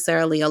not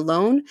necessarily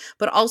alone,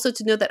 but also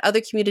to know that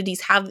other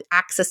communities have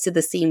access to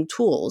the same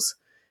tools,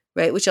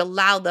 right, which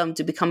allow them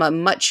to become a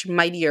much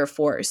mightier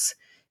force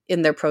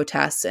in their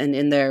protests and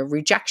in their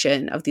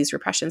rejection of these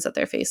repressions that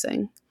they're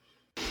facing.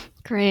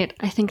 Great.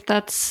 I think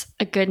that's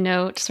a good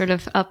note, sort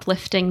of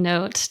uplifting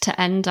note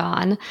to end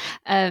on.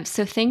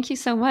 So thank you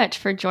so much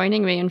for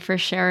joining me and for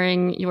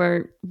sharing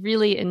your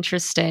really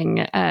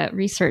interesting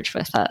research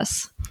with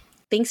us.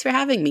 Thanks for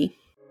having me.